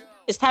on,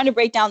 it's time to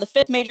break down the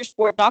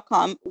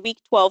fifthmajorsport.com Week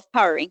 12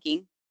 Power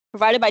Ranking,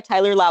 provided by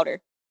Tyler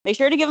Louder. Make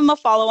sure to give him a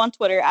follow on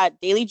Twitter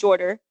at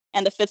DailyJorder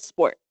and the Fifth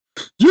Sport.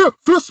 Yeah,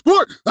 Fifth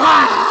Sport!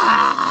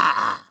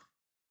 Ah!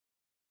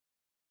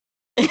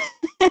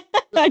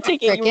 I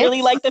take it. You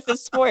really like the fifth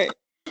sport.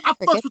 I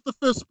fucks with the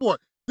fifth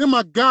sport. They're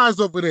my guys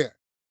over there.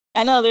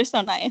 I know, they're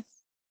so nice.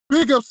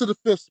 Big ups to the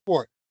fifth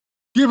sport,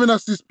 giving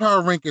us these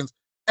power rankings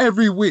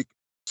every week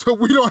so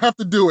we don't have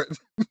to do it.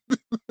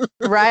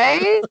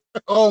 Right?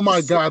 Oh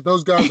my God,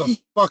 those guys are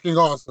fucking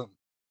awesome.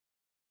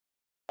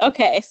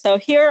 Okay, so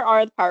here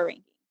are the power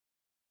rankings.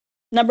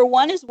 Number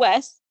 1 is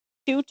Wes,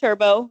 2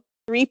 Turbo,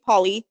 3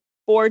 Polly,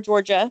 4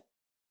 Georgia,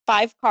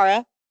 5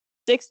 Kara,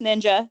 6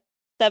 Ninja,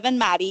 7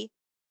 Maddie,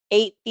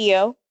 8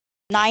 Theo,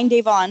 9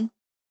 Davon,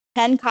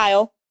 10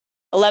 Kyle,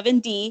 11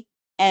 D,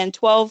 and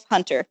 12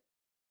 Hunter.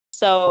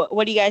 So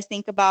what do you guys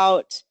think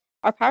about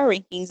our power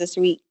rankings this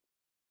week?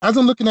 As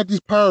I'm looking at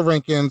these power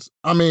rankings,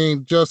 I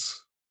mean,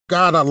 just,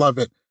 God, I love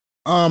it.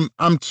 I'm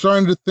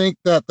starting to think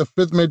that the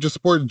fifth major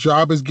sport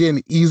job is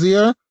getting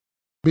easier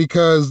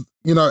because,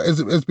 you know,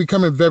 it's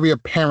becoming very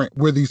apparent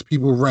where these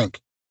people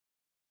rank.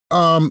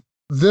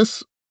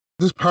 This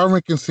power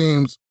ranking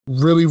seems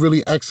really,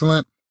 really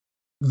excellent.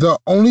 The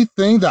only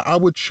thing that I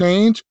would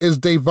change is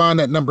Davon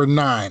at number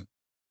 9.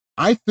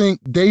 I think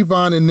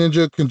Davon and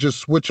Ninja can just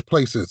switch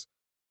places.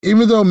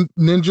 Even though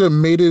Ninja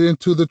made it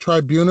into the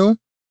tribunal,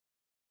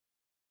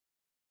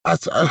 I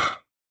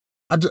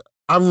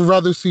would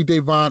rather see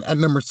Davon at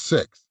number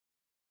 6,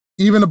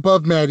 even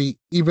above Maddie,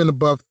 even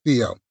above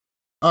Theo.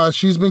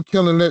 She's been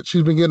killing it.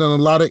 She's been getting a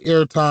lot of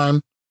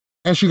airtime,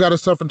 and she got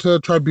herself into a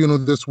tribunal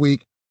this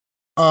week.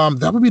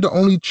 That would be the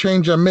only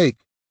change I make.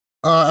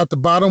 At the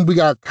bottom, we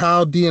got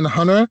Kyle, D, and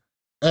Hunter,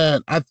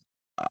 and I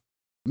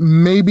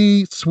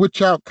maybe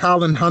switch out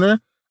Kyle and Hunter.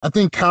 I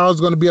think Kyle's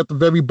going to be at the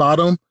very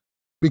bottom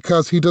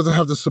because he doesn't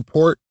have the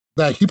support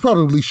that he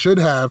probably should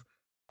have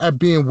at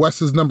being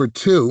Wes's number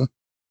 2,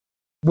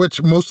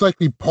 which most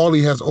likely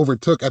Paulie has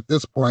overtook at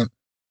this point.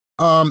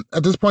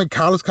 At this point,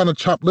 Kyle is kind of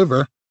chopped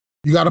liver.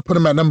 You got to put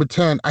him at number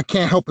 10. I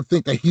can't help but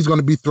think that he's going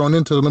to be thrown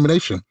into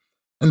elimination,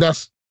 and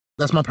that's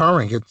my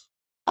power rankings.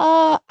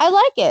 I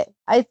like it.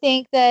 I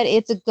think that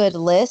it's a good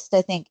list.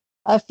 I think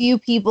a few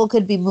people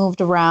could be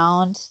moved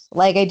around.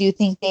 Like, I do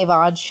think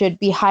Davon should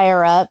be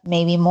higher up,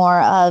 maybe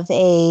more of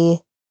a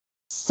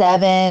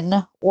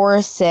 7 or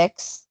a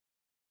 6.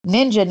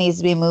 Ninja needs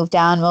to be moved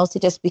down, mostly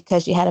just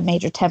because she had a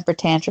major temper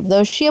tantrum,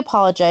 though she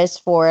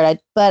apologized for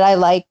it. But I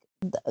like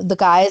the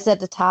guys at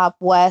the top.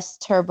 Wes,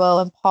 Turbo,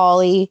 and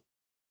Paulie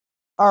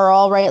are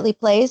all rightly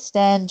placed,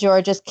 and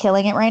George is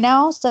killing it right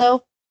now.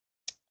 So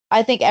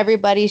I think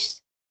everybody,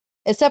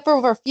 except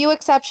for a few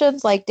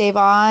exceptions like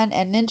Davon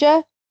and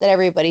Ninja, that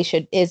everybody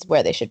is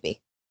where they should be.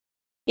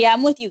 Yeah,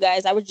 I'm with you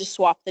guys. I would just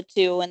swap the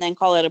 2 and then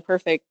call it a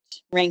perfect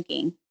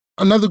ranking.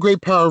 Another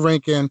great power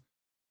ranking.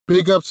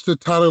 Big ups to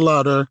Tyler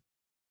Lauder.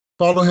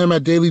 Follow him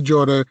at Daily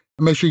Jordan,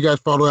 and make sure you guys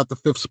follow at the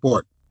fifth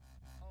sport.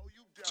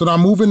 So now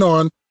moving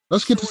on,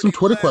 let's get to some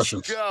Twitter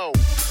questions.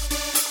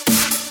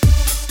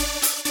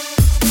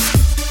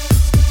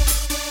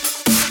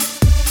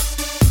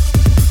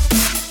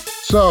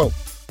 So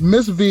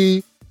Miss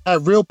V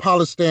at Real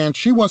Polistan,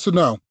 she wants to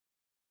know,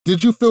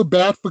 did you feel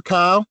bad for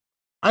Kyle?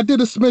 I did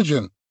a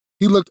smidgen.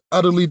 He looked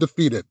utterly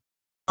defeated.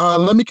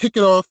 Let me kick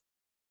it off.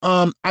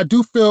 I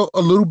do feel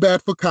a little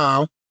bad for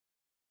Kyle.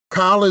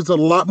 Kyle is a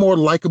lot more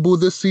likable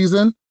this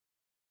season.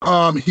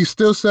 He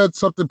still said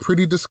something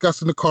pretty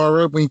disgusting to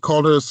Cara when he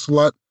called her a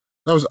slut.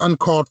 That was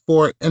uncalled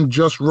for and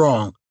just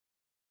wrong.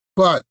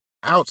 But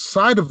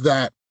outside of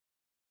that,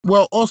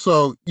 well,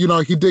 also, you know,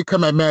 he did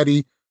come at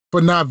Maddie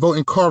for not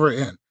voting Cara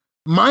in.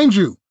 Mind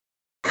you,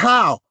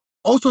 Kyle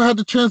also had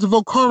the chance to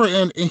vote Cara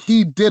in, and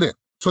he didn't.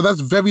 So that's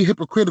very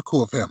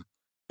hypocritical of him.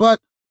 But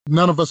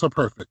none of us are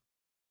perfect.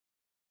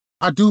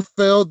 I do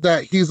feel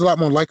that he's a lot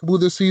more likable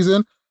this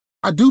season.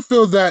 I do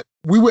feel that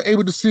we were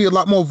able to see a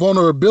lot more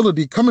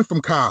vulnerability coming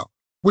from Kyle,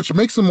 which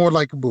makes him more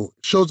likable.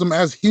 It shows him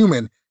as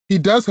human. He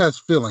does have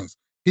feelings.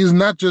 He's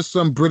not just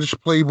some British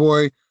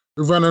playboy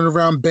running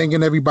around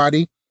banging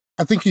everybody.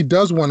 I think he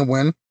does want to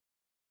win.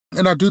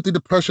 And I do think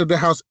the pressure of the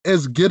house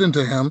is getting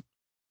to him.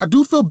 I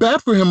do feel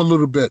bad for him a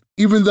little bit,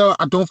 even though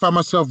I don't find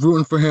myself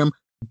rooting for him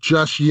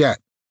just yet.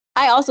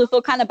 I also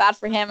feel kind of bad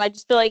for him. I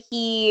just feel like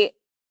he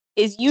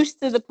is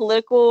used to the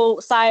political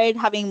side,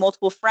 having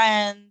multiple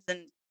friends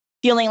and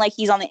feeling like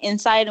he's on the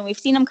inside. And we've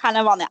seen him kind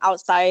of on the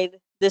outside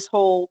this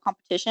whole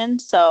competition.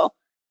 So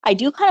I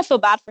do kind of feel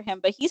bad for him,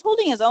 but he's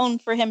holding his own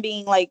for him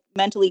being like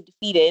mentally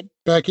defeated.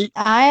 Becky?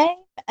 I'm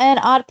an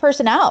odd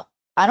person out.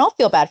 I don't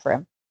feel bad for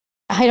him.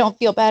 I don't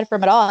feel bad for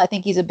him at all. I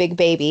think he's a big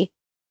baby.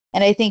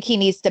 And I think he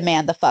needs to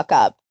man the fuck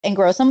up and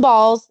grow some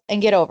balls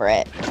and get over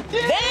it.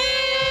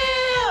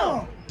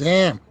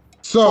 Damn.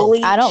 So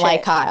Holy I don't shit.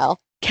 like Kyle.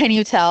 Can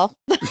you tell?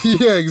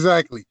 yeah,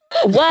 exactly.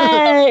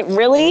 What?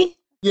 Really?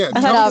 Yeah,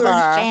 I thought you were a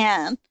Whatever.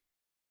 fan.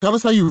 tell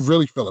us how you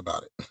really feel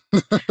about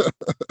it.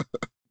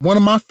 One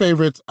of my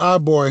favorites, our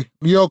boy,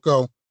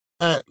 Lyoko,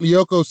 at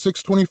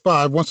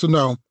Lyoko625 wants to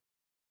know,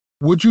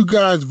 would you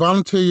guys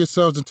volunteer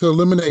yourselves into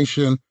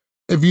elimination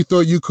if you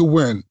thought you could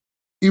win,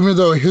 even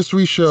though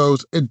history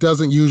shows it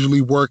doesn't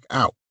usually work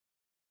out?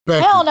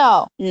 Becky? Hell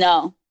no.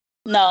 No.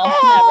 No.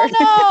 Hell Never.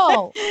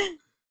 no.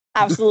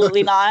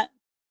 Absolutely not.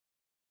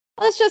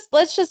 let's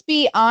just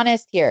be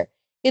honest here.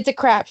 It's a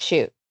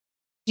crapshoot.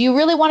 Do you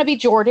really want to be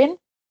Jordan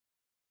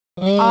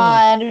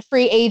on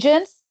free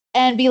agents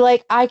and be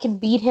like, I can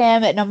beat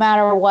him no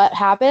matter what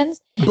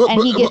happens,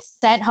 and he gets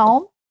sent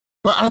home?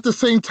 But at the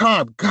same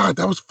time, God,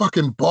 that was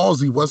fucking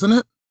ballsy, wasn't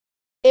it?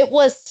 It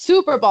was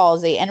super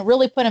ballsy and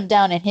really put him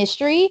down in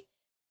history,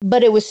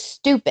 but it was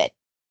stupid.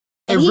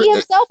 And he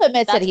himself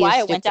admits that he why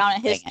it went down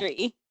in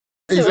history.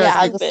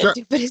 Exactly. Yeah, the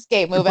stupidest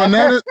game move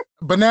ever.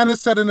 Banana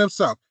said it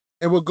himself.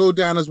 It will go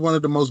down as one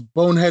of the most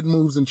bonehead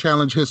moves in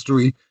challenge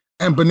history,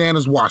 and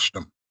Bananas watched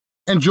them.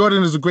 And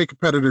Jordan is a great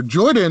competitor.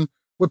 Jordan,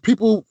 what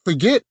people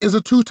forget, is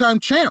a 2-time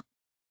champ.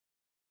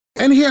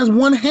 And he has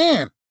one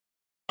hand.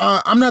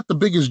 I'm not the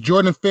biggest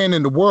Jordan fan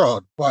in the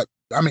world, but,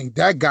 I mean,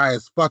 that guy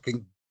is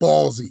fucking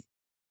ballsy.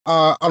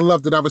 I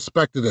loved it. I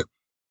respected it.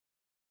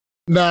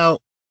 Now,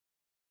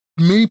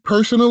 me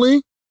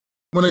personally,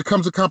 when it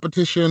comes to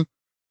competition,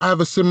 I have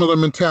a similar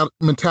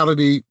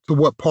mentality to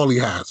what Paulie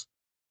has.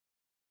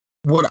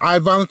 Would I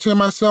volunteer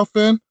myself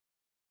in?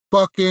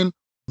 Fucking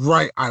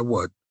right, I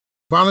would.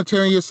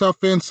 Volunteering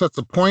yourself in sets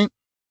a point,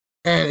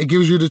 and it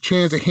gives you the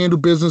chance to handle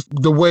business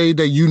the way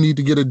that you need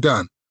to get it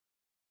done.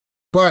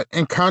 But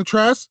in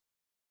contrast,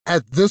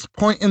 at this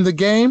point in the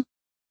game,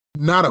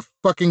 not a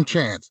fucking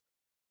chance.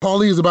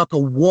 Paulie is about to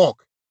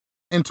walk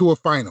into a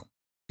final.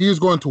 He is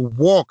going to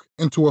walk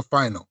into a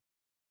final,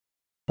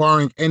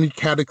 barring any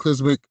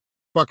cataclysmic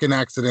fucking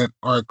accident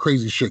or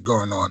crazy shit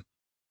going on.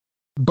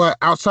 But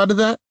outside of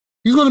that,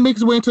 he's going to make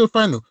his way into the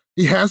final.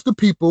 He has the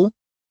people.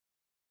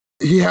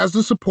 He has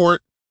the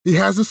support. He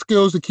has the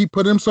skills to keep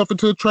putting himself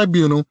into the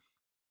tribunal.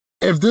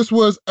 If this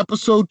was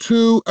episode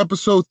 2,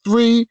 episode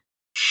 3,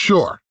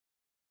 sure.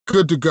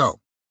 Good to go.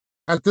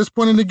 At this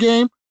point in the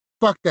game,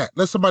 fuck that.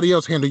 Let somebody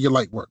else handle your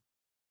light work.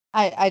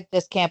 I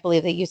just can't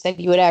believe that you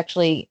said you would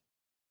actually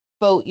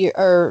vote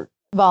or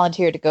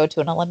volunteer to go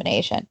to an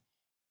elimination.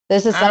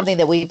 This is something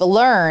that we've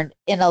learned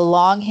in a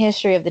long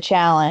history of the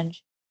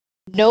challenge.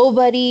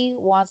 Nobody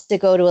wants to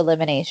go to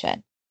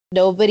elimination.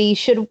 Nobody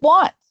should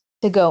want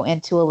to go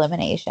into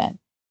elimination.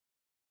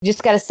 You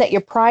just got to set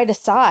your pride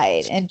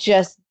aside and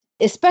just,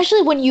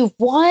 especially when you've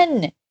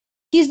won.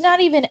 He's not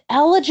even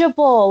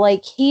eligible.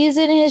 Like, he's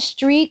in his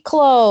street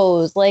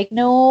clothes. Like,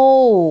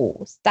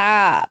 no,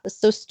 stop. It's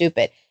so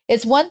stupid.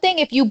 It's one thing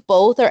if you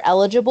both are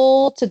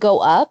eligible to go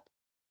up,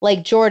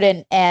 like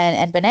Jordan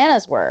and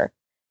Bananas were.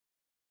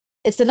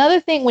 It's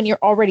another thing when you're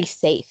already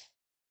safe.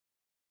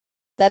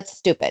 That's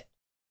stupid.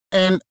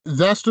 And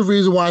that's the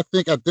reason why I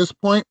think at this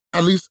point,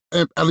 at least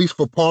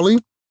for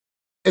Paulie,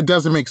 it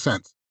doesn't make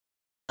sense.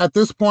 At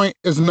this point,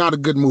 it's not a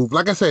good move.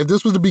 Like I said, if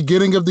this was the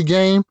beginning of the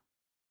game,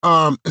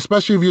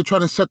 especially if you're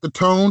trying to set the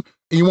tone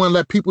and you want to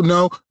let people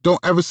know, don't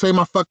ever say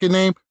my fucking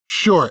name,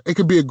 sure, it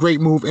could be a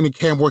great move and it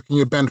can work in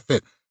your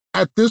benefit.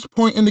 At this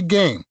point in the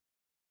game,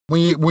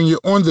 when you're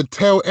on the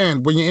tail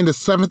end, when you're in the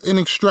 7th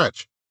inning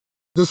stretch,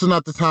 this is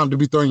not the time to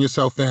be throwing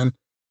yourself in.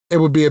 It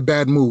would be a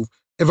bad move.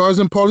 If I was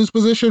in Paulie's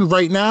position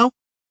right now,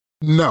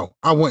 no,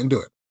 I wouldn't do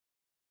it.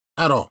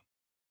 At all.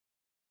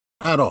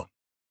 At all.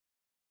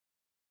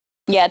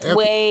 Yeah, it's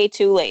way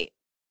too late.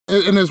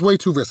 And it's way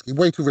too risky.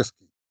 Way too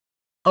risky.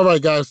 All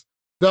right, guys.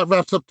 That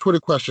wraps up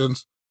Twitter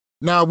questions.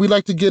 Now, we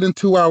like to get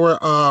into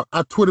our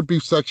Twitter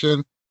beef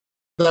section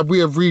that we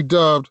have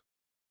redubbed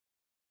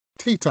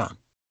Tea Time.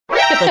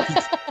 Thank you.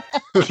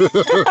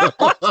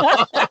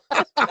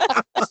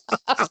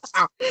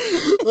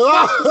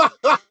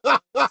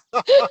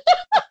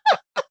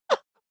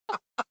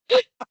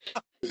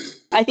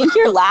 I think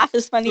your laugh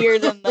is funnier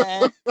than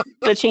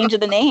the change of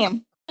the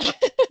name.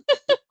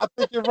 I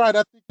think you're right.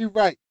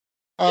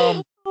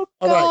 Oh, God.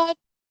 All right.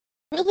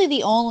 Really,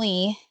 the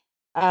only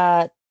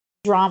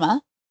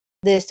drama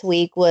this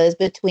week was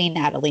between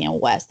Natalie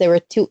and Wes. There were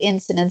 2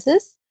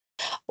 incidences.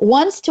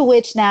 Once to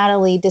which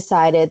Natalie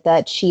decided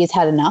that she has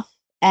had enough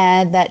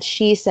and that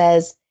she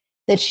says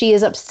that she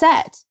is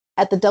upset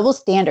at the double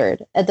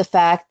standard, at the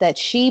fact that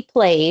she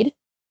played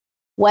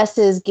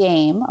Wes's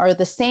game or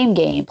the same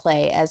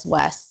gameplay as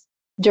Wes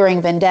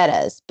during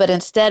Vendettas. But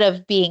instead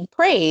of being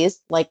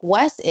praised like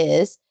Wes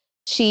is,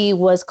 she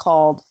was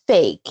called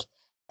fake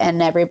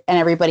and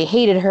everybody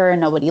hated her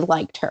and nobody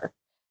liked her.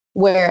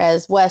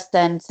 Whereas Wes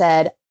then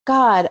said,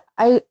 God,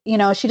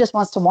 she just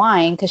wants to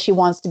whine because she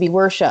wants to be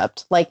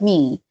worshipped like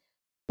me,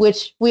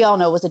 which we all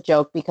know was a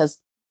joke because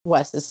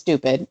Wes is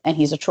stupid and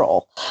he's a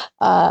troll.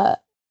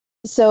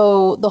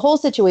 So the whole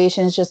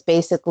situation is just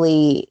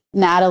basically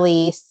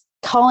Natalie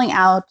calling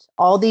out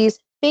all these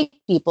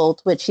fake people,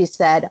 to which she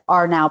said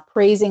are now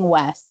praising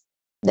Wes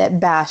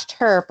that bashed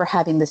her for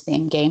having the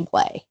same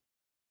gameplay.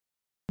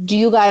 Do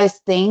you guys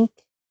think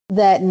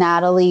that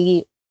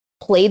Natalie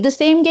played the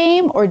same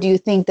game, or do you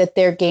think that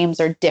their games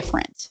are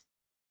different?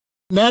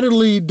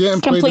 Natalie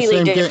didn't play the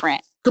same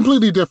different. game.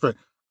 Completely different.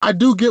 I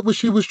do get what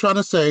she was trying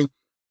to say,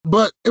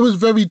 but it was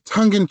very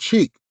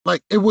tongue-in-cheek.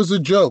 Like, it was a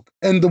joke.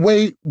 And the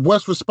way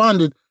Wes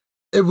responded,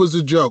 it was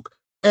a joke.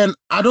 And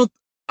I don't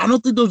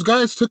think those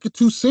guys took it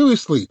too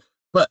seriously.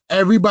 But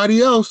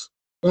everybody else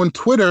on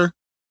Twitter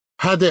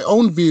had their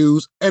own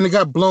views, and it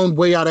got blown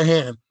way out of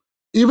hand.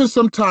 even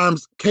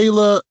sometimes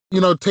Kayla,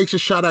 takes a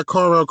shot at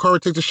Cara, or Cara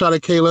takes a shot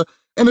at Kayla,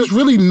 and it's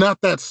really not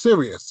that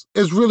serious.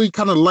 It's really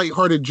kind of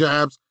lighthearted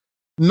jabs.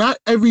 Not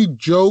every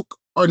joke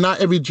or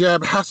not every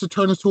jab has to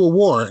turn into a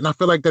war, and I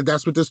feel like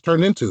that's what this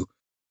turned into.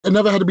 It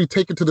never had to be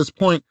taken to this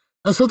point,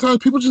 and sometimes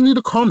people just need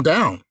to calm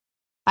down.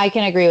 I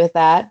can agree with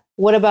that.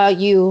 What about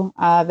you,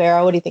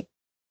 Vera? What do you think?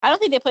 I don't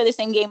think they play the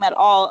same game at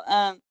all.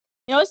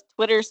 It's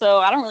Twitter, so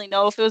I don't really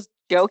know if it was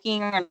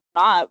joking or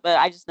not, but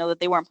I just know that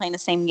they weren't playing the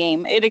same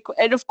game.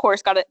 It of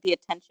course got the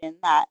attention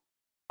that,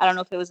 I don't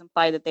know if it was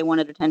implied that they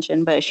wanted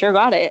attention, but it sure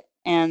got it.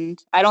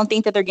 And I don't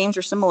think that their games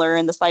are similar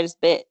in the slightest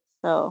bit.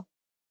 So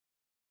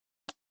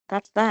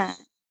that's that.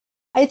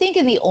 I think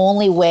in the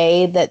only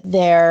way that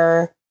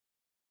their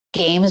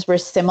games were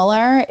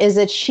similar is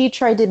that she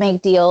tried to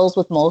make deals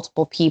with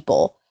multiple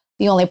people.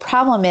 The only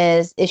problem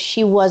is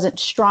she wasn't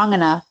strong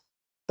enough,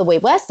 the way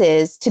Wes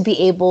is, to be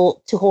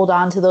able to hold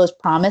on to those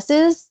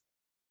promises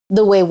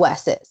the way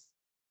Wes is.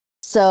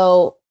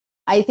 So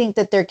I think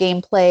that their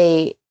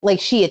gameplay, like,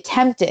 she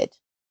attempted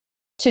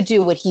to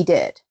do what he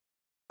did,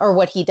 or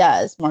what he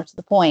does, more to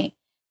the point,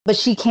 but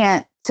she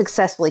can't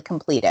successfully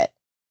complete it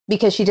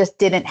because she just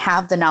didn't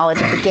have the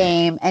knowledge of the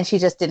game, and she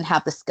just didn't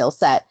have the skill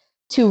set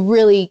to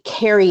really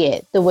carry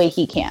it the way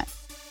he can.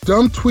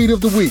 Dumb tweet of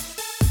the week.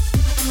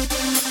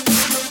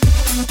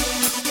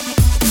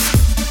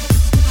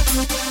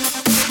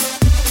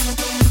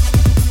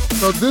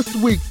 So this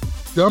week's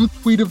dumb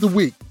tweet of the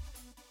week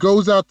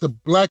goes out to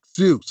Black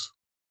Zeus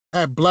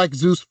at Black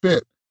Zeus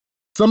Fit.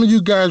 Some of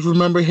you guys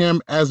remember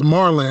him as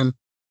Marlon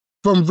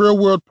from Real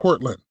World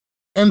Portland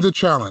and The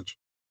Challenge.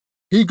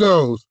 He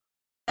goes,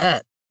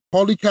 at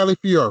Paulie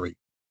Calafiore,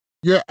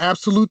 you're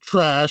absolute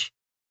trash.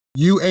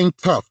 You ain't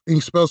tough. And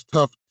he spells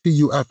tough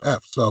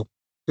Tuff. So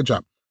good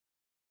job.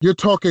 You're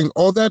talking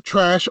all that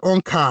trash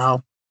on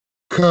Kyle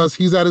because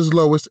he's at his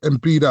lowest and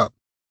beat up.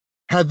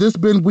 Had this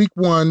been week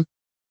 1,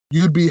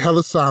 you'd be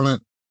hella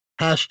silent.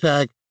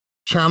 Hashtag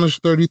challenge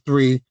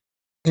 33.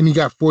 And he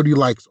got 40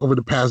 likes over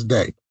the past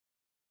day.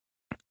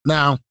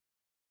 Now,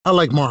 I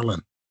like Marlon.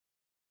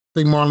 I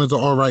think Marlon's an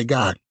all right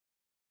guy.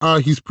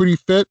 He's pretty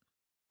fit.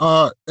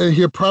 And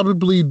he'll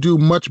probably do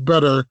much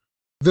better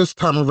this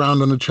time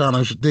around on the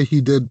challenge than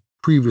he did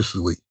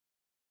previously.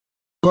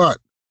 But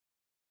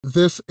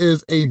this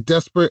is a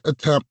desperate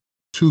attempt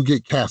to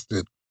get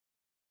casted.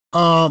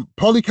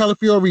 Paulie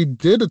Calafiore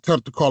did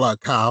attempt to call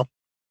out Kyle.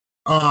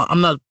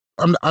 I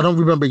don't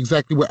remember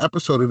exactly what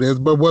episode it is,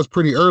 but it was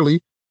pretty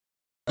early.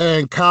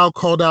 And Kyle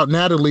called out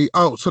Natalie.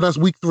 Oh, so that's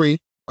week 3,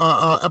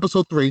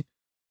 episode 3.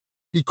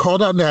 He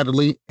called out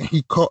Natalie,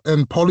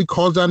 and Paulie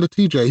calls down to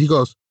TJ. He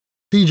goes,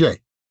 TJ,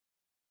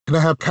 can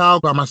I have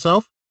Kyle by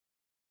myself?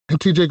 And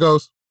TJ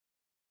goes,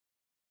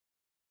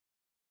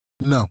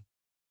 no.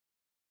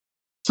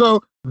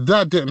 So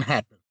that didn't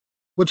happen,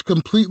 which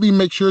completely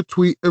makes your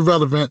tweet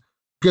irrelevant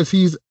because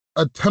he's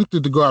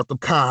attempted to go after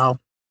Kyle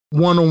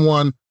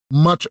one-on-one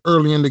much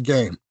early in the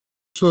game.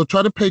 So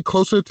try to pay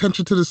closer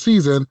attention to the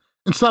season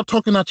and stop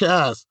talking out your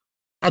ass.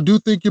 I do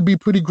think you'll be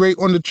pretty great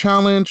on the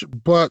challenge,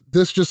 but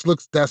this just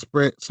looks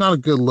desperate. It's not a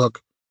good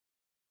look.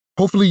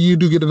 Hopefully you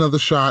do get another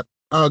shot.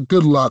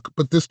 Good luck,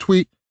 but this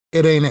tweet,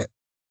 it ain't it.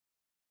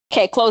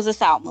 Okay, close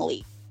this out,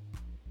 Malik.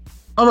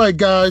 All right,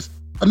 guys.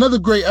 Another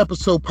great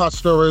episode, Pot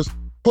Stirrers.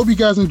 Hope you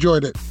guys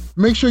enjoyed it.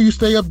 Make sure you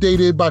stay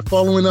updated by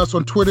following us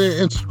on Twitter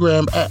and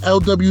Instagram at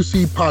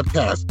LWC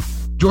Podcast.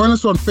 Join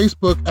us on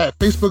Facebook at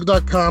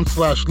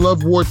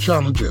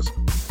facebook.com/LoveWarChallenges.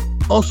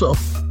 Also,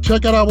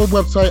 check out our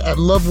website at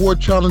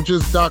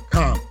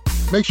lovewardchallenges.com.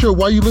 Make sure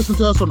while you listen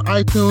to us on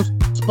iTunes,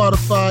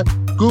 Spotify,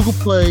 Google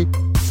Play,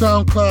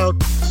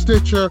 SoundCloud,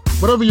 Stitcher,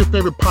 whatever your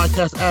favorite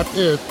podcast app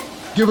is,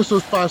 give us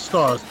those 5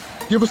 stars.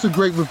 Give us a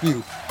great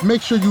review.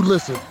 Make sure you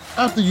listen.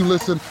 After you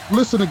listen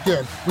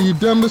again. When you're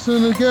done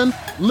listening again,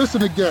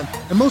 listen again.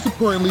 And most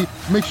importantly,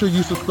 make sure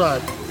you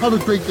subscribe. Have a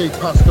great day,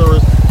 Pot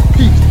Stirrers.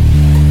 Peace.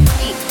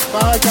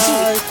 Bye,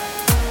 guys.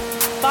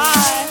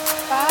 Bye.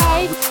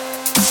 Bye.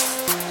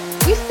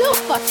 We still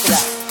fucked it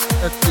up.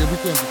 That's it. We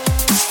can do it.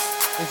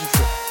 Thank you,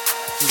 sir.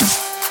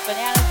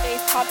 Banana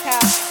Face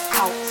Podcast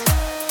out.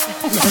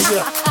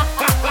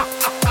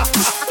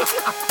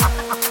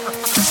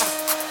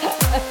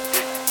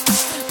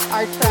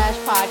 Our trash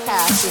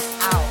podcast is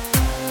out.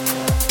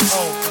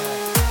 Oh, man.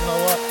 You know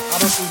what? I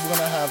don't think we're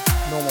going to have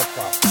no more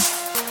problems.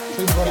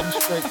 So we're going to be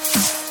straight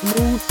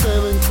smooth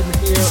sailing from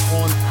here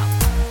on out.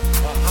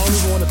 I don't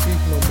even want to beef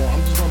no more.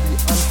 I'm just going to be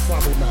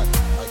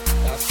unproblematic.